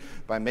need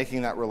by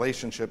making that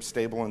relationship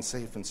stable and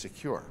safe and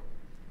secure.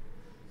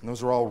 And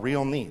those are all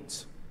real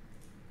needs.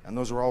 And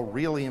those are all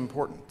really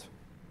important.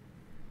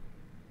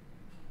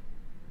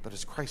 But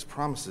as Christ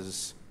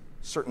promises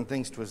certain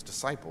things to his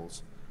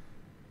disciples,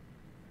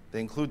 they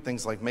include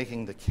things like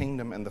making the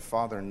kingdom and the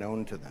Father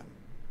known to them.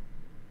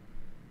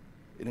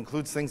 It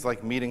includes things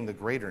like meeting the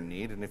greater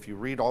need. And if you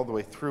read all the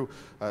way through,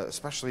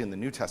 especially in the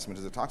New Testament,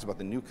 as it talks about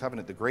the new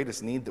covenant, the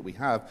greatest need that we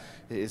have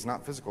is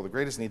not physical. The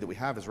greatest need that we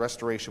have is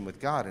restoration with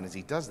God. And as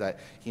he does that,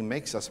 he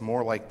makes us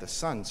more like the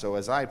Son. So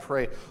as I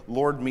pray,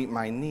 Lord, meet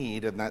my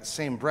need, in that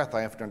same breath,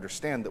 I have to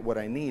understand that what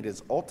I need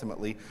is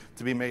ultimately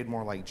to be made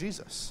more like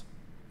Jesus.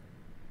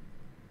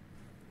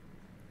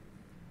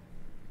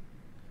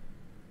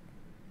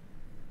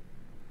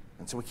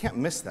 And so we can't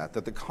miss that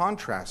the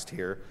contrast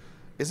here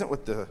isn't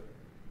with the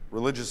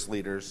religious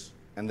leaders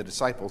and the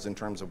disciples in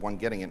terms of one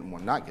getting it and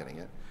one not getting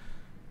it.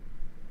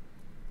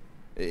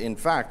 In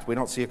fact, we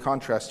don't see a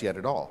contrast yet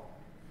at all.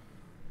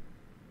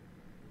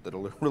 The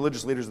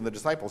religious leaders and the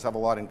disciples have a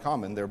lot in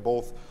common. They're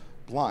both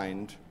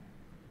blind,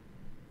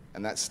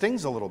 and that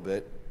stings a little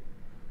bit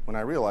when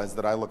I realize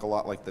that I look a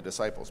lot like the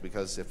disciples,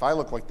 because if I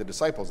look like the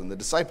disciples and the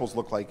disciples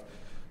look like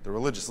the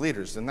religious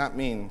leaders, then that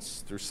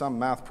means through some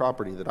math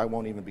property that I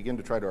won't even begin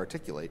to try to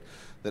articulate,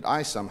 that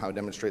I somehow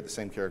demonstrate the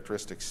same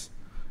characteristics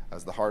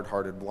as the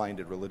hard-hearted,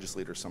 blinded religious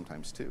leaders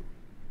sometimes too.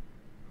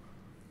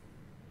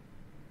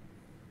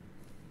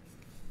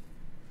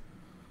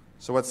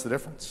 So what's the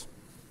difference?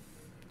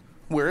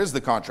 Where is the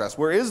contrast?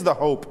 Where is the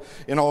hope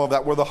in all of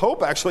that? Where the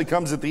hope actually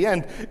comes at the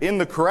end in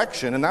the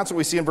correction. And that's what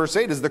we see in verse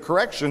 8 is the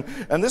correction.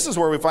 And this is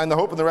where we find the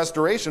hope in the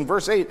restoration.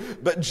 Verse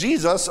 8, but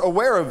Jesus,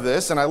 aware of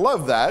this, and I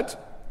love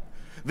that,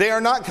 they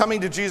are not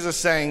coming to Jesus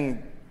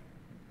saying,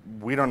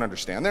 we don't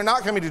understand. They're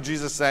not coming to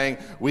Jesus saying,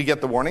 we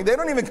get the warning. They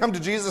don't even come to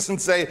Jesus and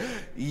say,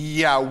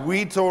 yeah,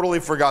 we totally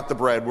forgot the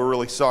bread. We're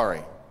really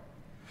sorry.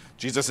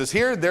 Jesus is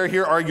here. They're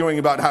here arguing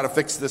about how to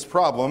fix this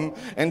problem.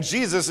 And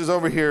Jesus is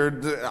over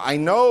here. I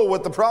know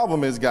what the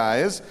problem is,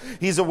 guys.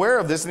 He's aware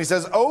of this. And he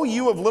says, oh,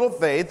 you of little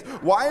faith,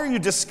 why are you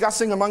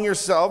discussing among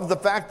yourselves the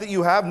fact that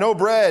you have no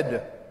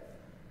bread?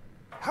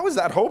 How is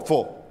that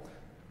hopeful?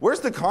 Where's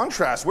the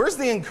contrast? Where's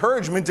the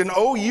encouragement in,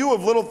 oh, you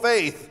of little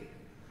faith?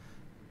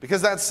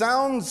 Because that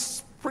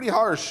sounds pretty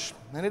harsh,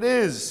 and it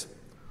is.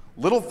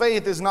 Little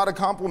faith is not a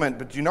compliment,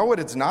 but do you know what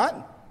it's not?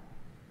 Do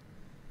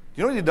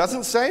you know what he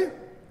doesn't say?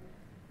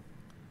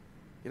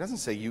 He doesn't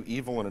say, you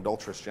evil and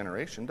adulterous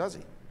generation, does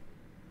he?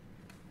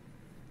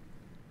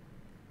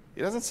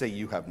 He doesn't say,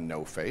 you have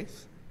no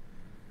faith.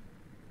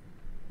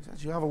 He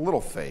says, you have a little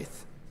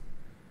faith.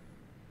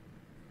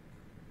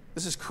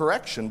 This is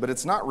correction, but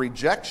it's not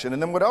rejection.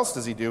 And then what else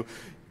does he do?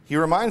 He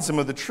reminds them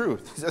of the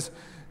truth. He says,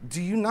 do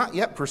you not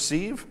yet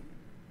perceive?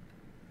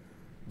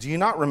 Do you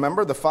not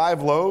remember the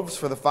 5 loaves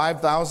for the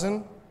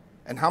 5,000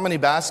 and how many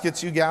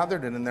baskets you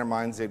gathered? And in their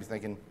minds, they'd be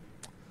thinking,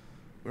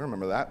 we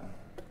remember that.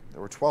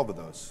 There were 12 of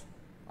those.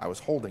 I was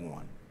holding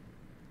one.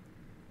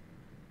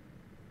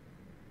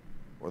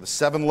 Or the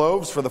 7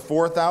 loaves for the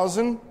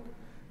 4,000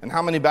 and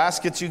how many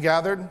baskets you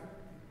gathered?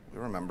 We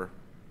remember.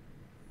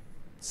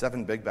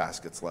 7 big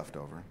baskets left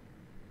over.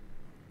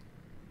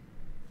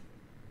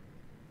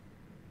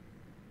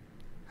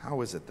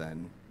 How is it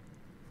then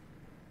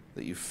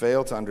that you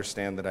fail to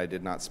understand that I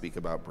did not speak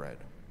about bread?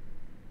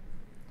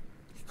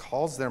 He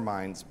calls their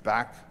minds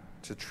back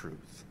to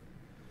truth.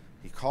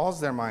 He calls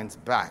their minds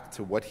back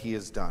to what he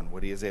has done,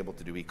 what he is able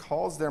to do. He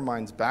calls their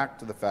minds back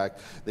to the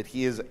fact that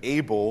he is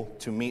able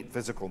to meet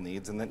physical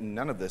needs and that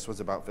none of this was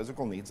about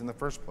physical needs in the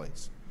first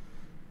place.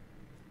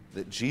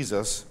 That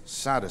Jesus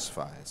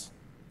satisfies.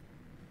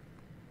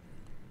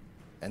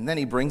 And then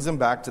he brings them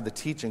back to the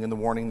teaching and the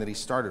warning that he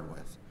started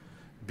with.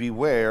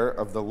 Beware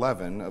of the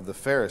leaven of the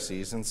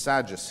Pharisees and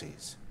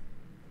Sadducees.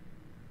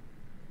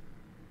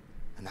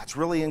 And that's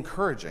really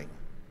encouraging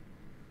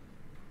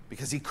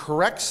because he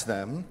corrects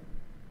them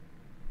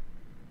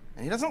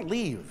and he doesn't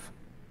leave.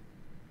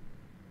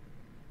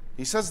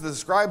 He says to the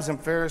scribes and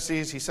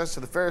Pharisees, he says to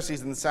the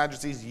Pharisees and the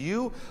Sadducees,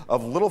 you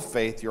of little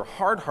faith, you're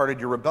hard-hearted,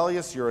 you're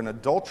rebellious, you're an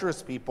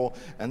adulterous people,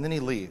 and then he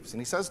leaves.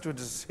 And he says to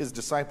his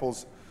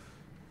disciples,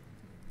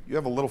 you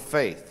have a little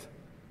faith.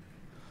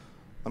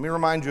 Let me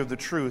remind you of the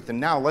truth, and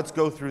now let's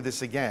go through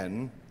this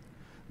again.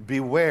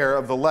 Beware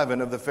of the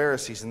leaven of the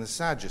Pharisees and the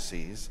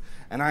Sadducees.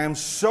 And I am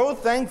so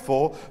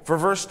thankful for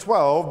verse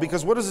 12,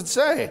 because what does it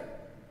say?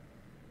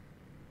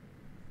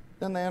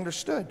 Then they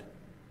understood.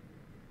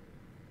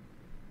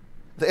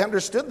 They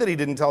understood that he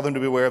didn't tell them to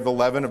beware of the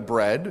leaven of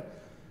bread,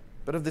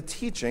 but of the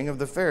teaching of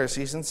the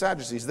Pharisees and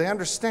Sadducees. They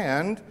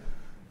understand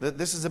that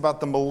this is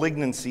about the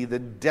malignancy, the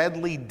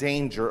deadly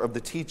danger of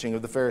the teaching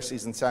of the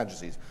Pharisees and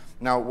Sadducees.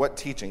 Now, what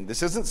teaching?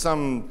 This isn't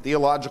some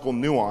theological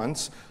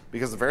nuance,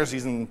 because the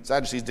Pharisees and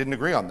Sadducees didn't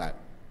agree on that.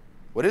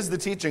 What is the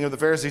teaching of the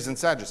Pharisees and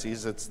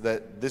Sadducees? It's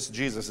that this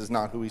Jesus is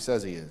not who he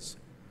says he is.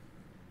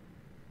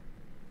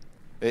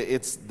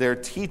 It's their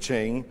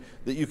teaching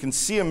that you can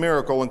see a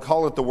miracle and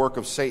call it the work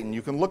of Satan.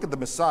 You can look at the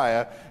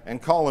Messiah and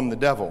call him the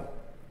devil.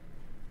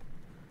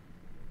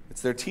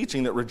 It's their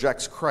teaching that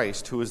rejects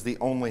Christ, who is the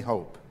only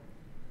hope.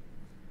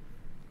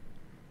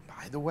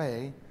 By the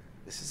way,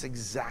 this is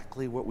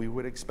exactly what we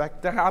would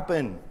expect to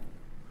happen.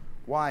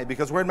 Why?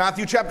 Because we're in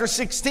Matthew chapter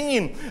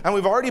 16, and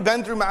we've already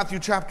been through Matthew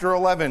chapter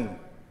 11,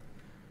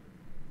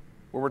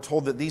 where we're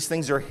told that these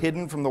things are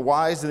hidden from the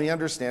wise and the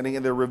understanding,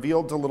 and they're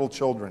revealed to little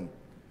children.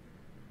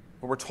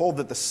 Where we're told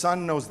that the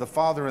Son knows the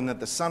Father, and that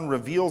the Son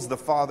reveals the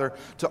Father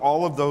to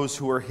all of those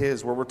who are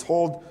his. Where we're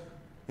told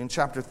in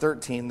chapter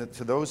 13 that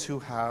to those who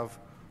have,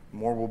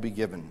 more will be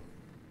given.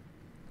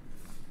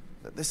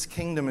 That this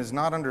kingdom is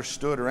not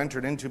understood or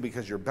entered into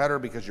because you're better,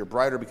 because you're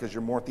brighter, because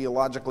you're more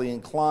theologically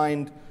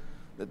inclined.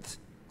 That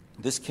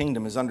this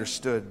kingdom is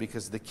understood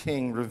because the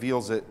King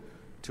reveals it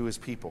to his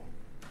people.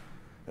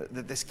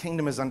 That this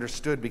kingdom is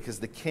understood because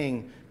the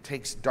King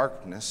takes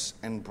darkness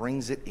and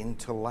brings it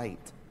into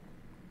light.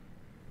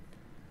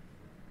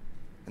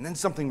 And then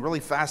something really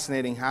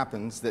fascinating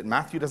happens that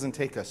Matthew doesn't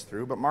take us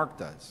through, but Mark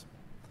does.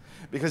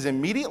 Because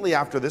immediately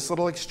after this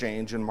little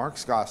exchange in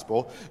Mark's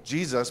gospel,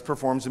 Jesus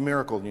performs a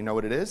miracle. You know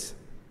what it is?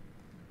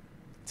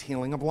 It's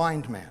healing a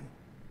blind man.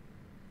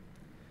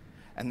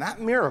 And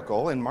that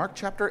miracle in Mark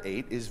chapter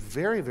 8 is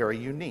very, very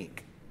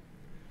unique.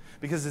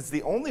 Because it's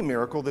the only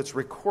miracle that's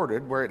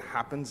recorded where it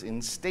happens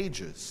in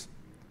stages.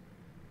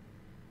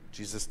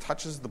 Jesus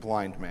touches the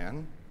blind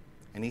man,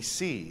 and he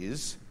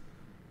sees,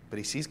 but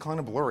he sees kind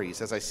of blurry. He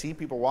says, I see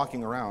people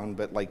walking around,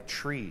 but like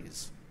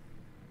trees.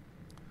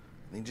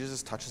 And then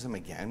Jesus touches him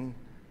again,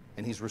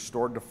 and he's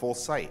restored to full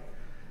sight.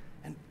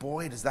 And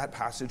boy, does that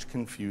passage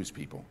confuse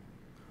people.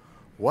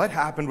 What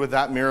happened with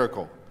that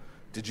miracle?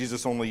 Did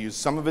Jesus only use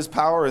some of his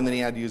power, and then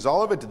he had to use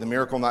all of it? Did the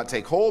miracle not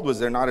take hold? Was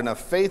there not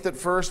enough faith at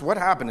first? What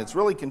happened? It's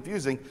really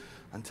confusing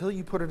until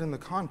you put it in the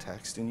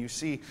context, and you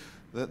see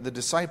that the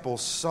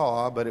disciples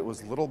saw, but it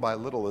was little by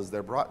little as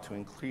they're brought to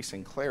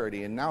increasing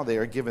clarity. And now they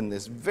are given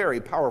this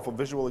very powerful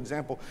visual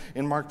example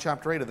in Mark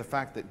chapter 8 of the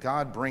fact that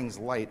God brings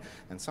light,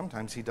 and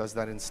sometimes he does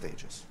that in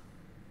stages.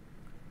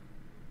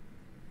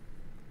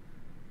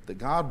 That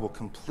God will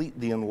complete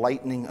the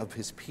enlightening of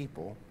his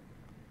people,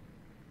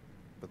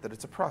 but that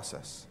it's a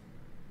process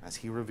as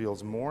he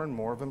reveals more and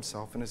more of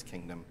himself and his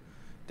kingdom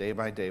day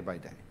by day by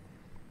day.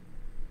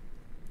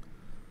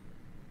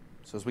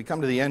 So as we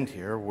come to the end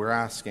here, we're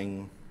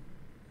asking,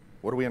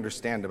 what do we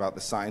understand about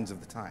the signs of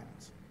the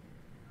times?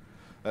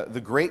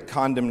 The great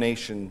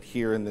condemnation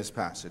here in this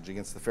passage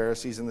against the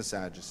Pharisees and the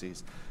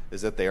Sadducees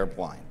is that they are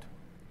blind.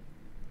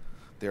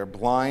 They are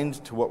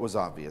blind to what was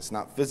obvious,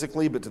 not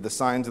physically, but to the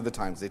signs of the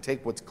times. They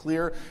take what's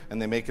clear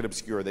and they make it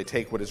obscure. They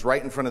take what is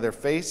right in front of their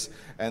face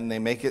and they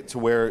make it to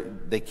where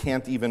they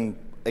can't even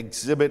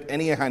exhibit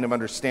any kind of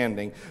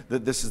understanding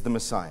that this is the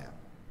Messiah.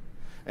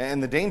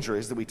 And the danger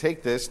is that we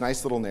take this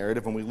nice little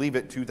narrative and we leave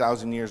it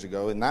 2,000 years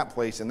ago in that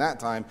place, in that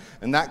time,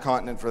 in that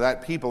continent for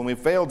that people, and we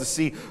fail to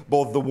see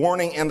both the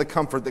warning and the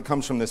comfort that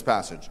comes from this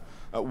passage.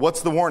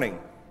 What's the warning?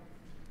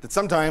 That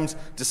sometimes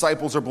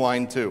disciples are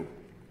blind too.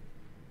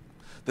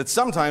 That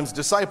sometimes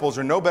disciples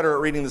are no better at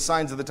reading the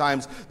signs of the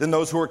times than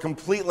those who are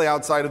completely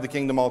outside of the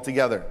kingdom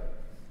altogether.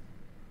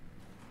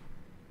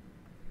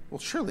 Well,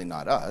 surely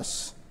not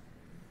us.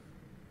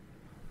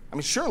 I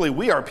mean, surely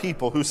we are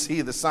people who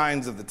see the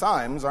signs of the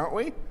times, aren't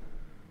we?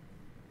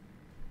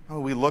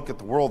 Oh, we look at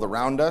the world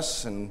around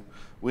us and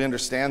we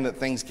understand that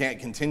things can't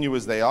continue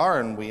as they are,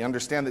 and we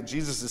understand that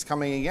Jesus is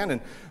coming again,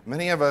 and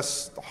many of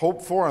us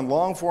hope for and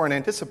long for and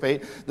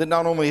anticipate that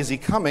not only is he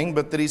coming,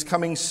 but that he's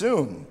coming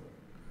soon.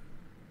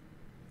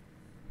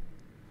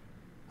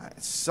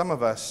 Some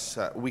of us,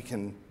 we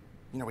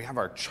have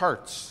our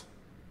charts,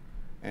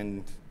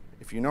 and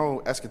if you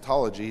know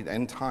eschatology,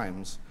 end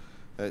times,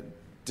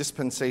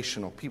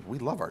 dispensational people, we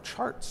love our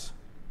charts.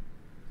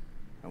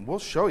 And we'll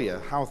show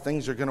you how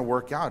things are going to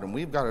work out, and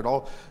we've got it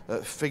all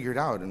figured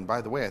out. And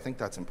by the way, I think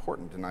that's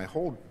important, and I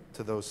hold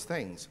to those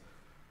things.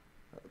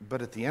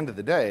 But at the end of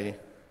the day,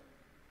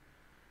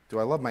 do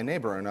I love my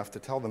neighbor enough to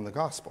tell them the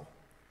gospel?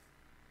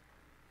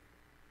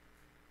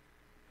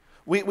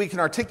 We can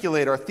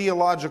articulate our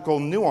theological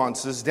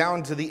nuances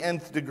down to the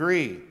nth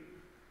degree.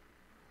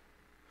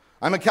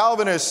 I'm a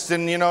Calvinist,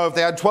 and if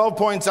they had 12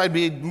 points, I'd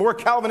be more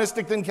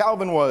Calvinistic than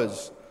Calvin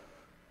was.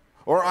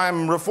 Or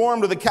I'm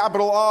Reformed with a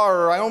capital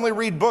R, or I only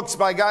read books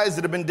by guys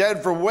that have been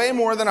dead for way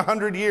more than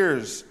 100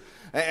 years.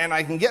 And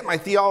I can get my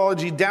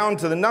theology down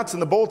to the nuts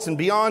and the bolts and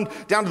beyond,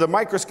 down to the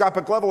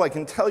microscopic level. I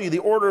can tell you the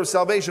order of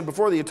salvation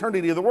before the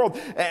eternity of the world.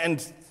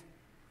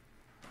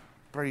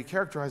 But are you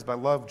characterized by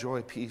love,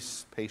 joy,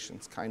 peace,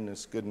 patience,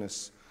 kindness,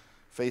 goodness,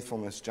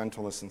 faithfulness,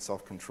 gentleness, and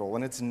self-control?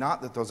 And it's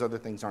not that those other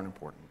things aren't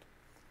important.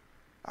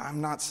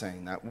 I'm not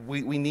saying that.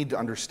 We need to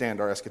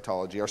understand our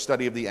eschatology, our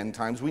study of the end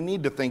times. We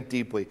need to think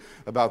deeply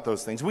about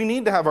those things. We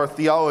need to have our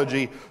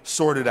theology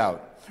sorted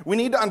out. We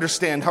need to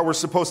understand how we're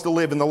supposed to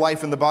live in the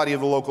life and the body of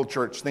the local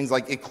church. Things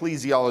like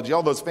ecclesiology,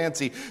 all those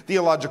fancy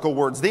theological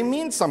words. They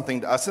mean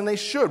something to us, and they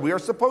should. We are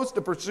supposed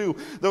to pursue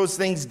those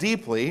things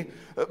deeply.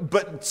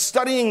 But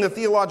studying the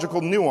theological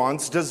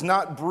nuance does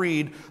not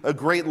breed a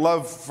great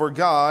love for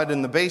God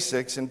and the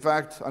basics. In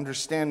fact,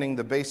 understanding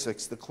the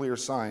basics, the clear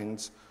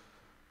signs,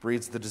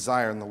 breeds the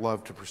desire and the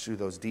love to pursue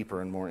those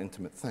deeper and more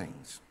intimate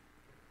things.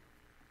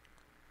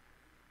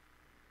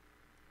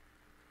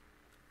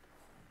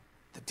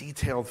 The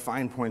detailed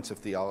fine points of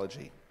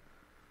theology,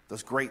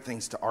 those great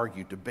things to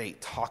argue,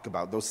 debate, talk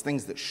about, those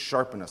things that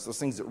sharpen us, those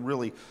things that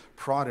really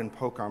prod and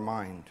poke our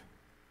mind.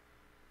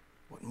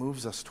 What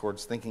moves us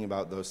towards thinking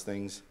about those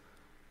things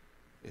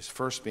is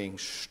first being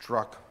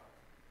struck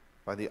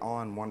by the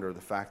awe and wonder of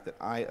the fact that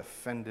I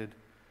offended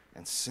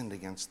and sinned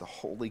against the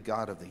holy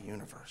God of the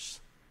universe.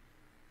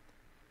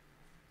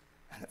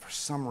 And that for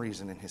some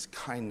reason, in his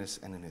kindness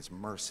and in his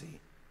mercy,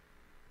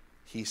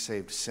 he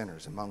saved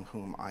sinners, among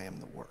whom I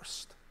am the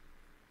worst.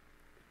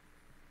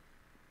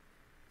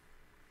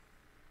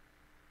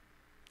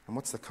 And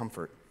what's the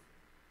comfort?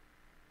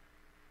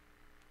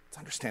 It's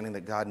understanding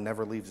that God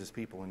never leaves his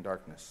people in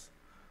darkness,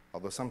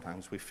 although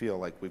sometimes we feel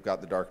like we've got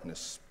the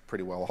darkness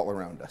pretty well all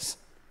around us.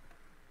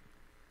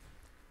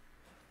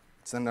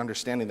 It's an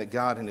understanding that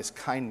God, in his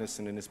kindness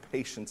and in his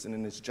patience and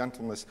in his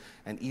gentleness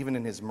and even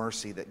in his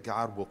mercy, that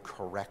God will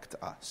correct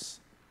us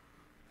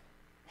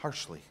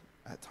harshly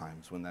at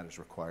times when that is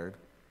required.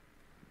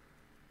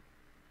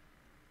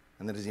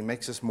 And that as he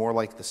makes us more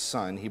like the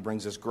Son, he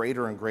brings us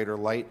greater and greater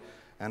light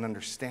and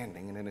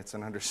understanding. And it's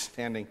an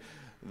understanding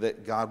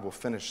that God will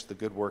finish the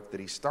good work that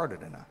he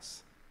started in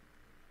us.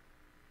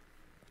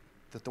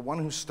 That the one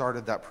who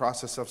started that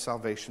process of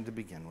salvation to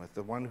begin with,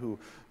 the one who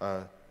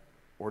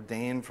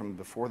ordained from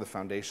before the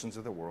foundations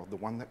of the world, the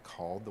one that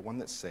called, the one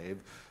that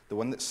saved, the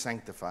one that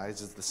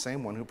sanctifies, is the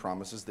same one who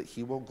promises that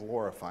he will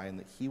glorify and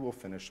that he will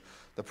finish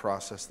the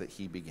process that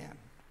he began.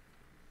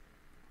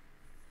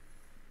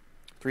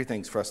 3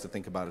 things for us to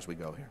think about as we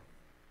go here.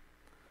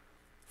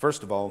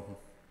 First of all,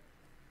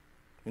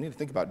 we need to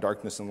think about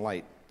darkness and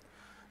light.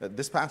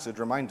 This passage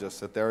reminds us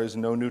that there is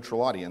no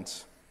neutral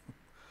audience.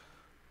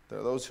 There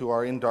are those who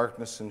are in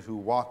darkness and who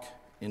walk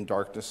in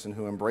darkness and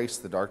who embrace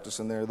the darkness,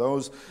 and there are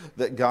those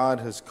that God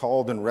has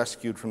called and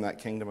rescued from that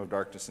kingdom of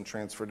darkness and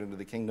transferred into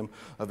the kingdom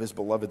of his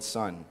beloved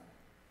Son.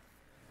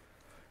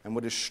 And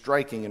what is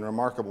striking and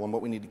remarkable and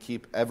what we need to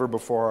keep ever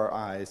before our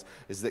eyes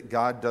is that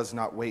God does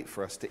not wait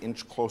for us to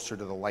inch closer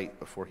to the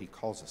light before he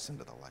calls us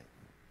into the light.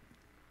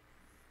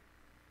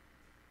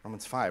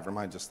 Romans 5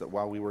 reminds us that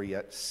while we were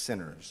yet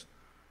sinners,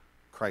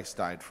 Christ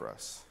died for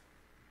us.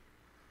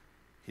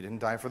 He didn't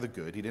die for the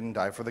good. He didn't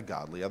die for the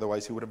godly.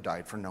 Otherwise, he would have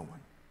died for no one.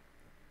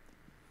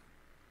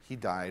 He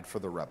died for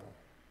the rebel.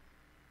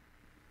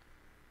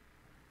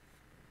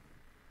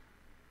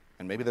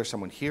 And maybe there's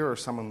someone here or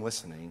someone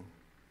listening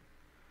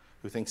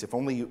who thinks if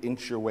only you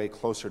inch your way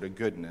closer to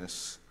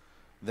goodness,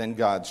 then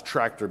God's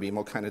tractor beam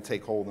will kind of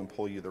take hold and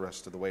pull you the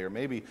rest of the way. Or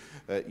maybe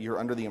you're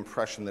under the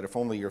impression that if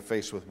only you're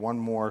faced with one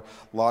more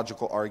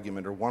logical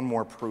argument or one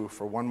more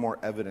proof or one more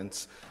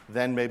evidence,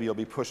 then maybe you'll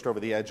be pushed over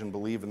the edge and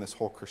believe in this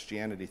whole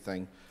Christianity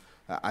thing.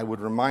 I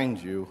would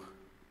remind you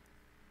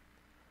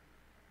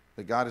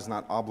that God is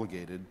not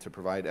obligated to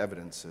provide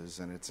evidences,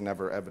 and it's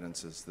never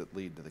evidences that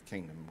lead to the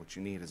kingdom. What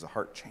you need is a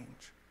heart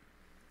change.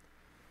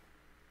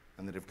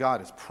 And that if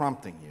God is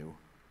prompting you,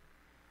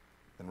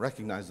 then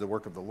recognize the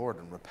work of the Lord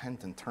and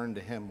repent and turn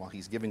to him while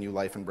he's given you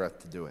life and breath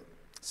to do it.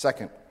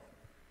 Second,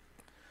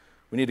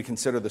 we need to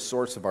consider the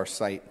source of our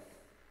sight.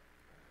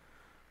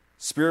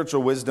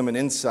 Spiritual wisdom and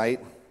insight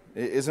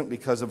isn't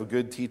because of a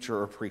good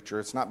teacher or preacher.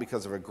 It's not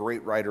because of a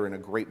great writer in a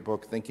great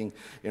book thinking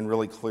in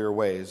really clear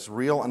ways.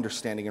 Real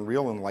understanding and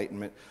real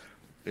enlightenment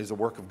is a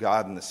work of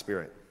God and the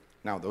Spirit.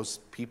 Now, those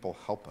people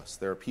help us.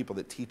 There are people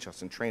that teach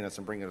us and train us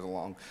and bring us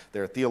along.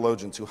 There are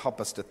theologians who help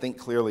us to think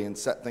clearly and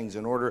set things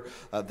in order.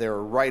 There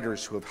are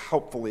writers who have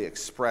helpfully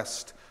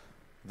expressed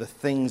the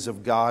things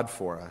of God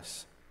for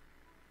us.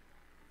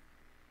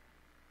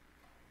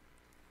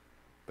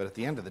 But at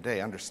the end of the day,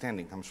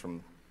 understanding comes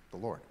from the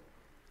Lord.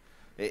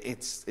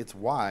 It's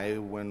why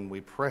when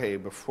we pray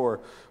before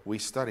we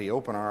study,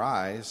 open our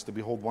eyes to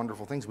behold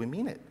wonderful things, we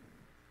mean it.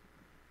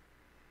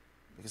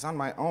 Because on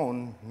my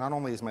own, not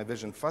only is my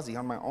vision fuzzy,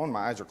 on my own,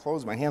 my eyes are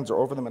closed, my hands are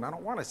over them, and I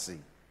don't want to see.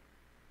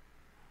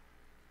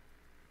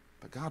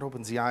 But God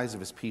opens the eyes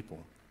of his people.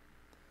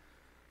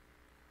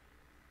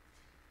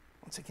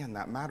 Once again,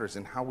 that matters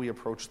in how we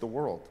approach the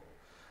world.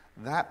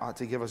 That ought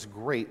to give us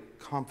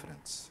great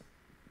confidence.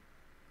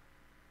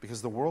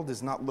 Because the world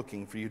is not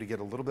looking for you to get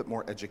a little bit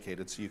more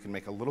educated so you can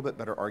make a little bit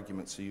better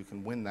argument so you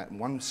can win that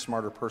one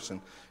smarter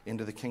person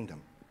into the kingdom.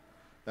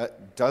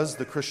 Does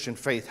the Christian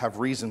faith have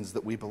reasons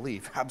that we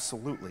believe?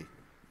 Absolutely.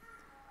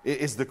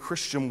 Is the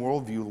Christian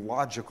worldview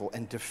logical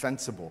and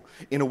defensible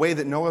in a way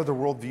that no other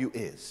worldview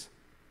is?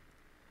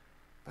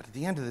 But at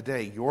the end of the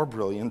day, your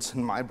brilliance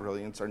and my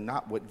brilliance are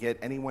not what get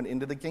anyone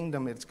into the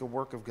kingdom. It's the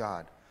work of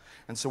God.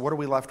 And so what are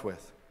we left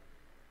with?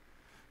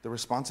 The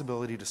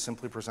responsibility to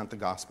simply present the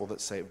gospel that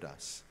saved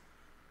us.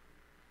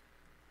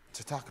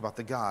 To talk about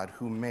the God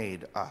who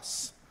made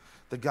us.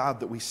 The God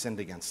that we sinned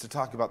against, to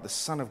talk about the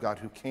Son of God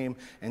who came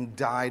and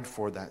died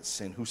for that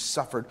sin, who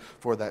suffered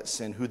for that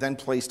sin, who then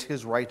placed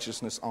his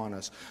righteousness on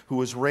us, who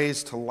was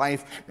raised to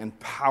life and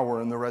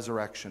power in the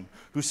resurrection,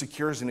 who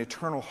secures an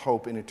eternal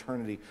hope in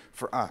eternity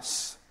for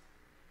us.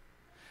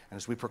 And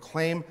as we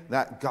proclaim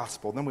that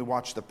gospel, then we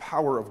watch the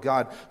power of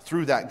God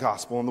through that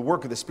gospel and the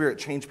work of the Spirit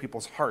change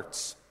people's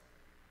hearts.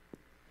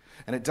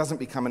 And it doesn't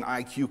become an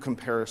IQ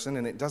comparison,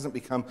 and it doesn't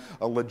become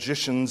a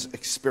logician's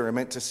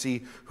experiment to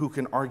see who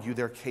can argue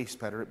their case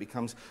better. It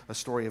becomes a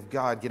story of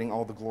God getting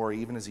all the glory,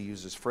 even as he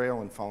uses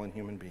frail and fallen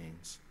human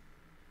beings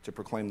to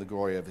proclaim the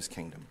glory of his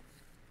kingdom.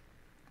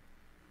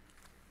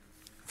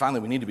 Finally,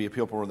 we need to be a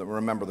people that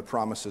remember the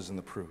promises and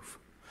the proof.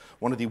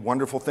 One of the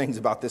wonderful things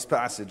about this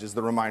passage is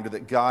the reminder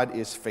that God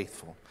is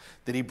faithful,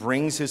 that he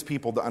brings his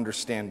people to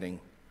understanding,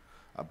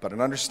 but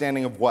an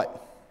understanding of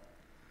what?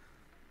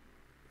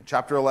 In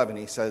chapter 11,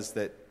 he says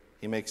that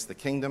he makes the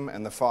kingdom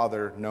and the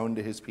Father known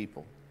to his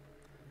people.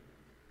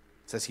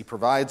 It says he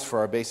provides for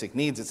our basic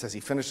needs. It says he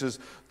finishes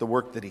the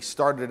work that he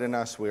started in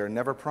us. We are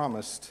never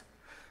promised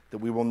that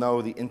we will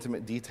know the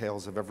intimate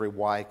details of every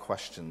why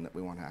question that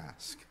we want to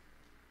ask.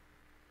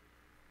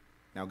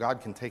 Now, God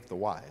can take the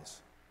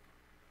whys,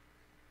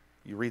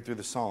 You read through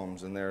the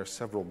Psalms, and there are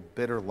several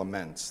bitter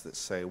laments that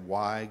say,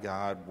 why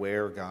God,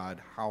 where God,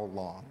 how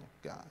long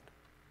God?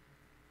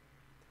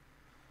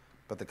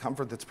 But the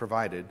comfort that's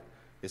provided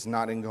is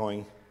not in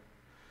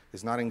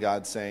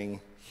God saying,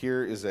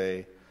 here is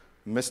a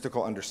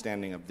mystical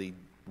understanding of the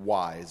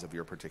whys of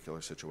your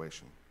particular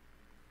situation.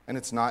 And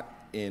it's not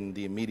in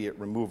the immediate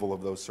removal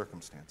of those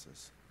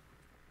circumstances.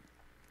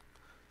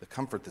 The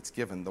comfort that's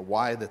given, the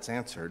why that's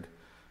answered,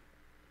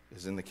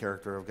 is in the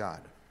character of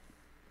God.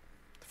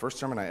 The first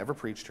sermon I ever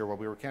preached here while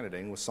we were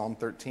candidating was Psalm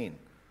 13.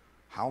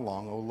 How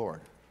long, O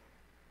Lord?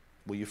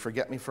 Will you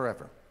forget me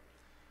forever?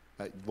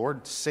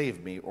 Lord,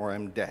 save me or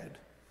I'm dead.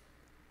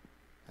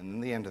 And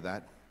then the end of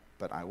that,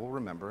 but I will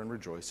remember and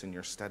rejoice in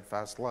your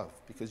steadfast love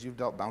because you've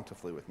dealt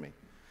bountifully with me.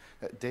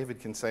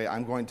 David can say,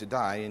 I'm going to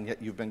die, and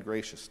yet you've been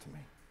gracious to me.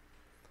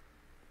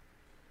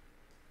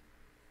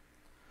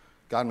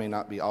 God may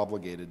not be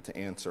obligated to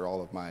answer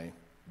all of my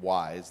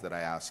whys that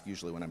I ask,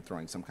 usually when I'm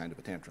throwing some kind of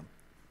a tantrum.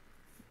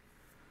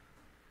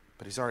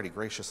 But he's already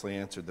graciously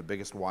answered the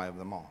biggest why of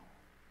them all.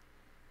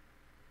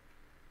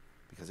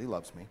 Because he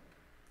loves me,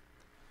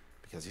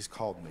 because he's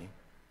called me,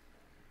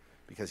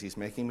 because he's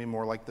making me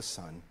more like the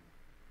Son,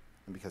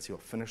 and because he'll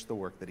finish the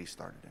work that he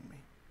started in me.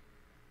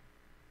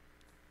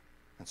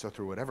 And so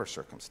through whatever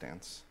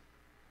circumstance,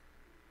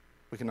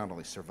 we can not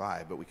only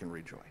survive, but we can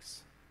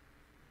rejoice.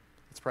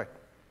 Let's pray.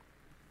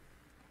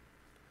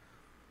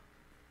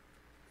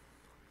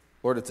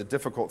 Lord, it's a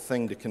difficult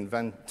thing to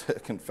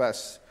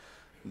confess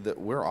that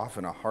we're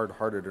often a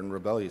hard-hearted and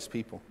rebellious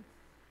people.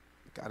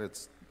 God,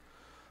 it's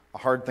a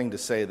hard thing to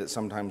say that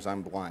sometimes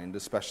I'm blind,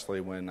 especially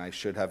when I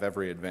should have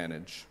every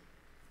advantage.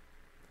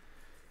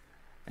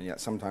 And yet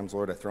sometimes,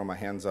 Lord, I throw my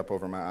hands up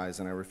over my eyes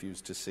and I refuse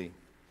to see.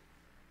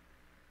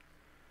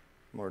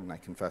 Lord, and I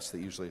confess that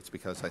usually it's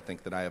because I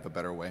think that I have a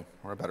better way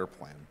or a better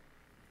plan.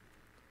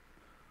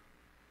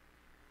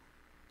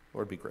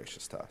 Lord, be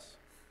gracious to us.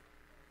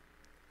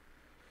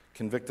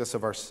 Convict us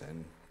of our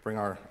sin. Bring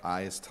our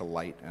eyes to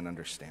light and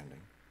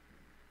understanding.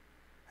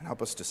 And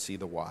help us to see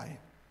the why.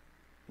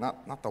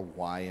 Not the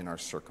why in our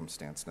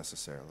circumstance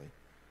necessarily,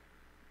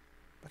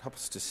 but help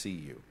us to see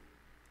you.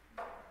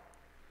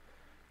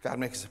 God,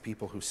 make us a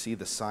people who see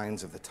the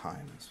signs of the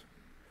times,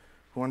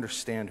 who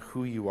understand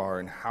who you are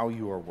and how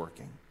you are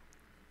working.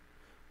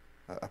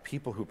 A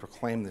people who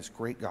proclaim this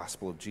great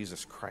gospel of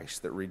Jesus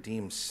Christ that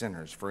redeems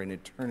sinners for an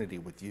eternity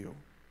with you.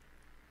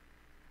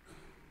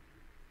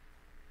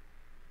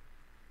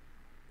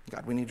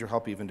 God, we need your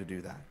help even to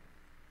do that.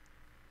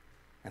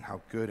 And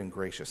how good and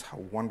gracious, how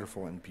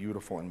wonderful and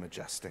beautiful and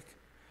majestic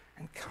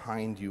and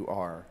kind you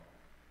are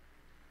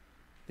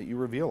that you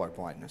reveal our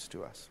blindness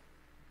to us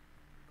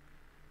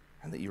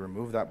and that you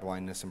remove that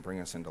blindness and bring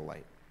us into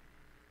light.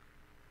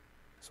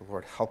 So,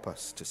 Lord, help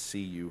us to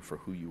see you for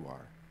who you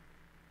are.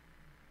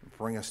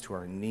 Bring us to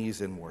our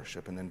knees in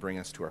worship and then bring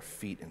us to our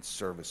feet in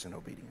service and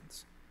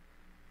obedience.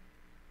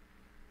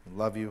 We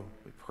love you,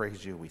 we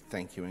praise you, we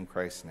thank you in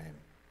Christ's name.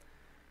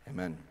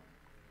 Amen.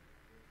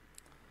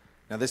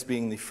 Now, this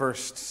being the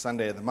first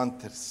Sunday of the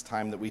month, it's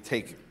time that we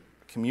take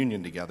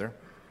communion together.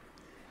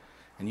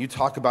 And you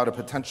talk about a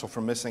potential for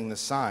missing the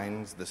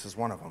signs. This is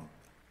one of them.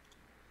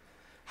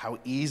 How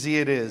easy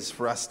it is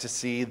for us to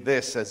see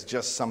this as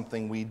just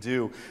something we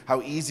do.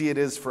 How easy it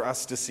is for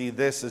us to see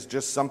this as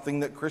just something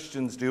that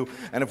Christians do.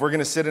 And if we're going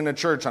to sit in a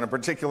church on a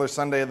particular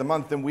Sunday of the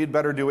month, then we'd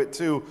better do it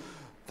too.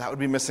 That would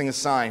be missing a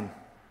sign.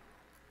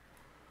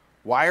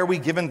 Why are we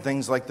given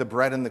things like the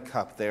bread and the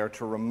cup? They are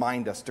to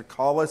remind us, to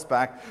call us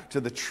back to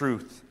the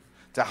truth,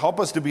 to help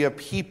us to be a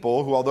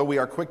people who, although we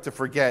are quick to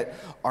forget,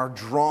 are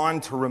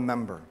drawn to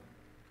remember.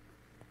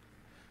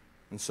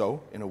 And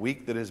so, in a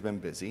week that has been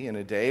busy, in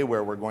a day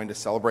where we're going to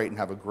celebrate and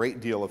have a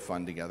great deal of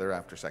fun together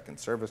after second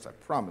service, I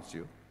promise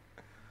you,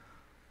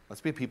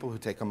 let's be people who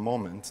take a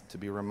moment to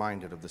be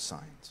reminded of the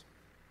signs,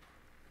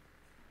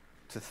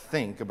 to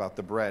think about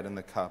the bread and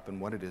the cup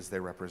and what it is they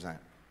represent,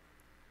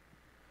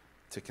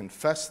 to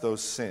confess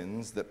those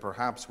sins that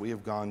perhaps we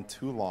have gone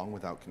too long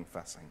without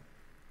confessing,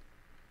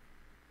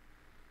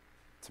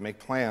 to make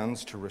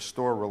plans to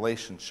restore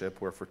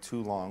relationship where for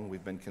too long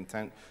we've been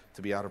content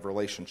to be out of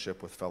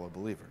relationship with fellow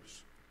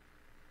believers,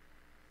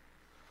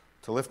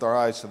 to lift our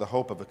eyes to the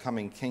hope of a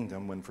coming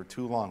kingdom when for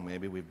too long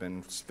maybe we've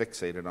been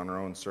fixated on our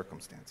own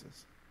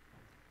circumstances.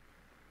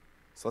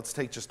 So let's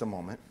take just a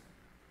moment,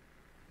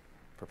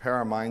 prepare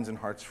our minds and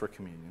hearts for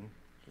communion,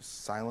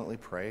 just silently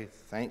pray,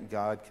 thank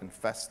God,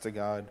 confess to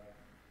God,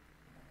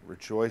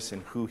 rejoice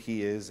in who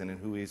he is and in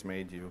who he's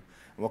made you.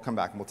 And we'll come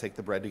back and we'll take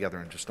the bread together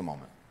in just a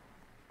moment.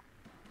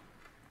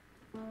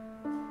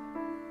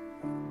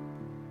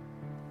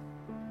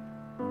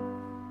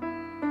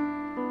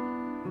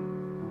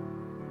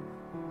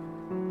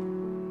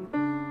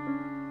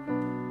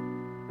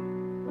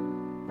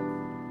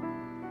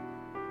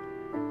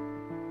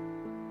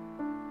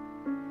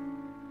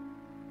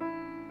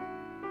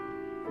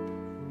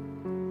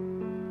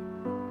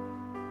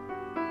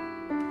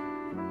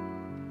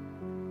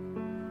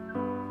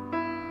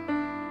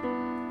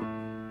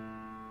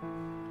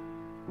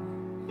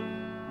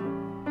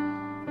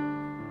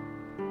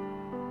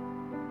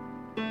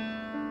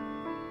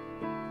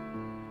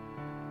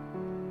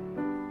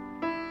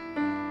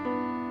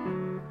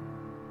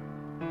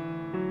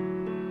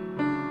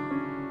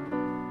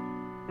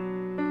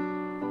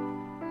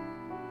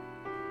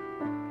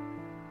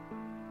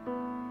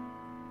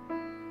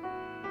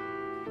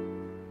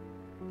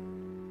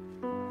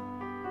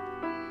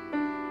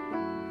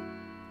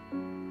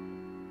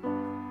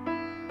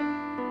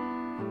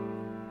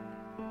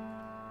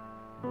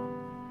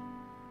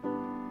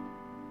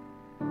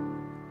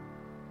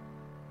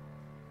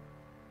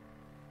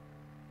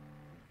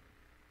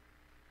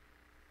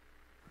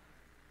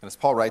 And as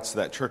Paul writes to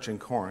that church in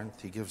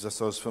Corinth, he gives us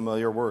those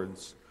familiar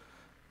words.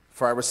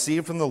 For I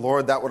received from the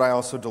Lord that what I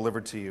also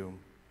delivered to you,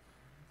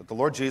 that the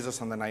Lord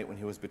Jesus on the night when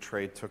he was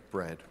betrayed took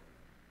bread.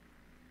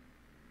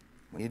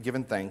 When he had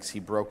given thanks, he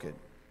broke it,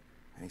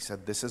 and he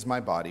said, "This is my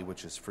body,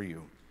 which is for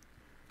you.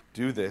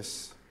 Do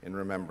this in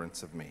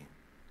remembrance of me."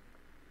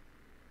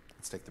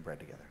 Let's take the bread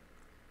together.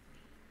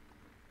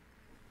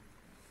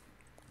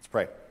 Let's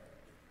pray.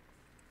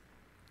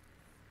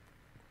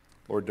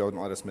 Lord, don't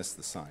let us miss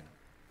the sign.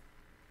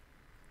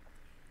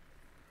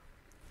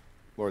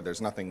 Lord,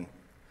 there's nothing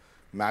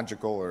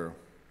magical or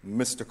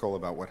mystical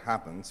about what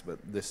happens, but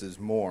this is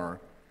more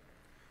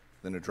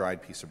than a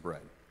dried piece of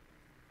bread.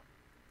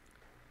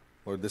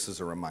 Lord, this is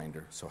a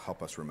reminder, so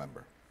help us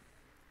remember.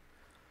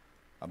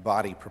 A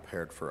body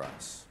prepared for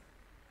us.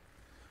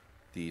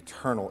 The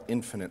eternal,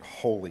 infinite,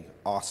 holy,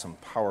 awesome,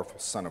 powerful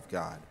Son of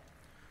God,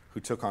 who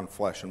took on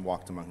flesh and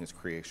walked among his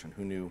creation,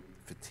 who knew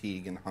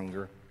fatigue and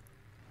hunger,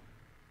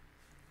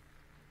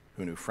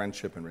 who knew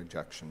friendship and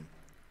rejection,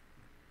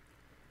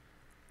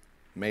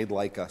 made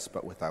like us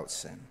but without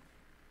sin.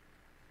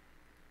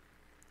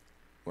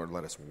 Lord,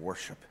 let us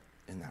worship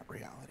in that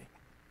reality.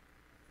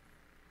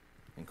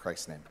 In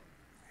Christ's name,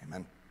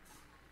 amen.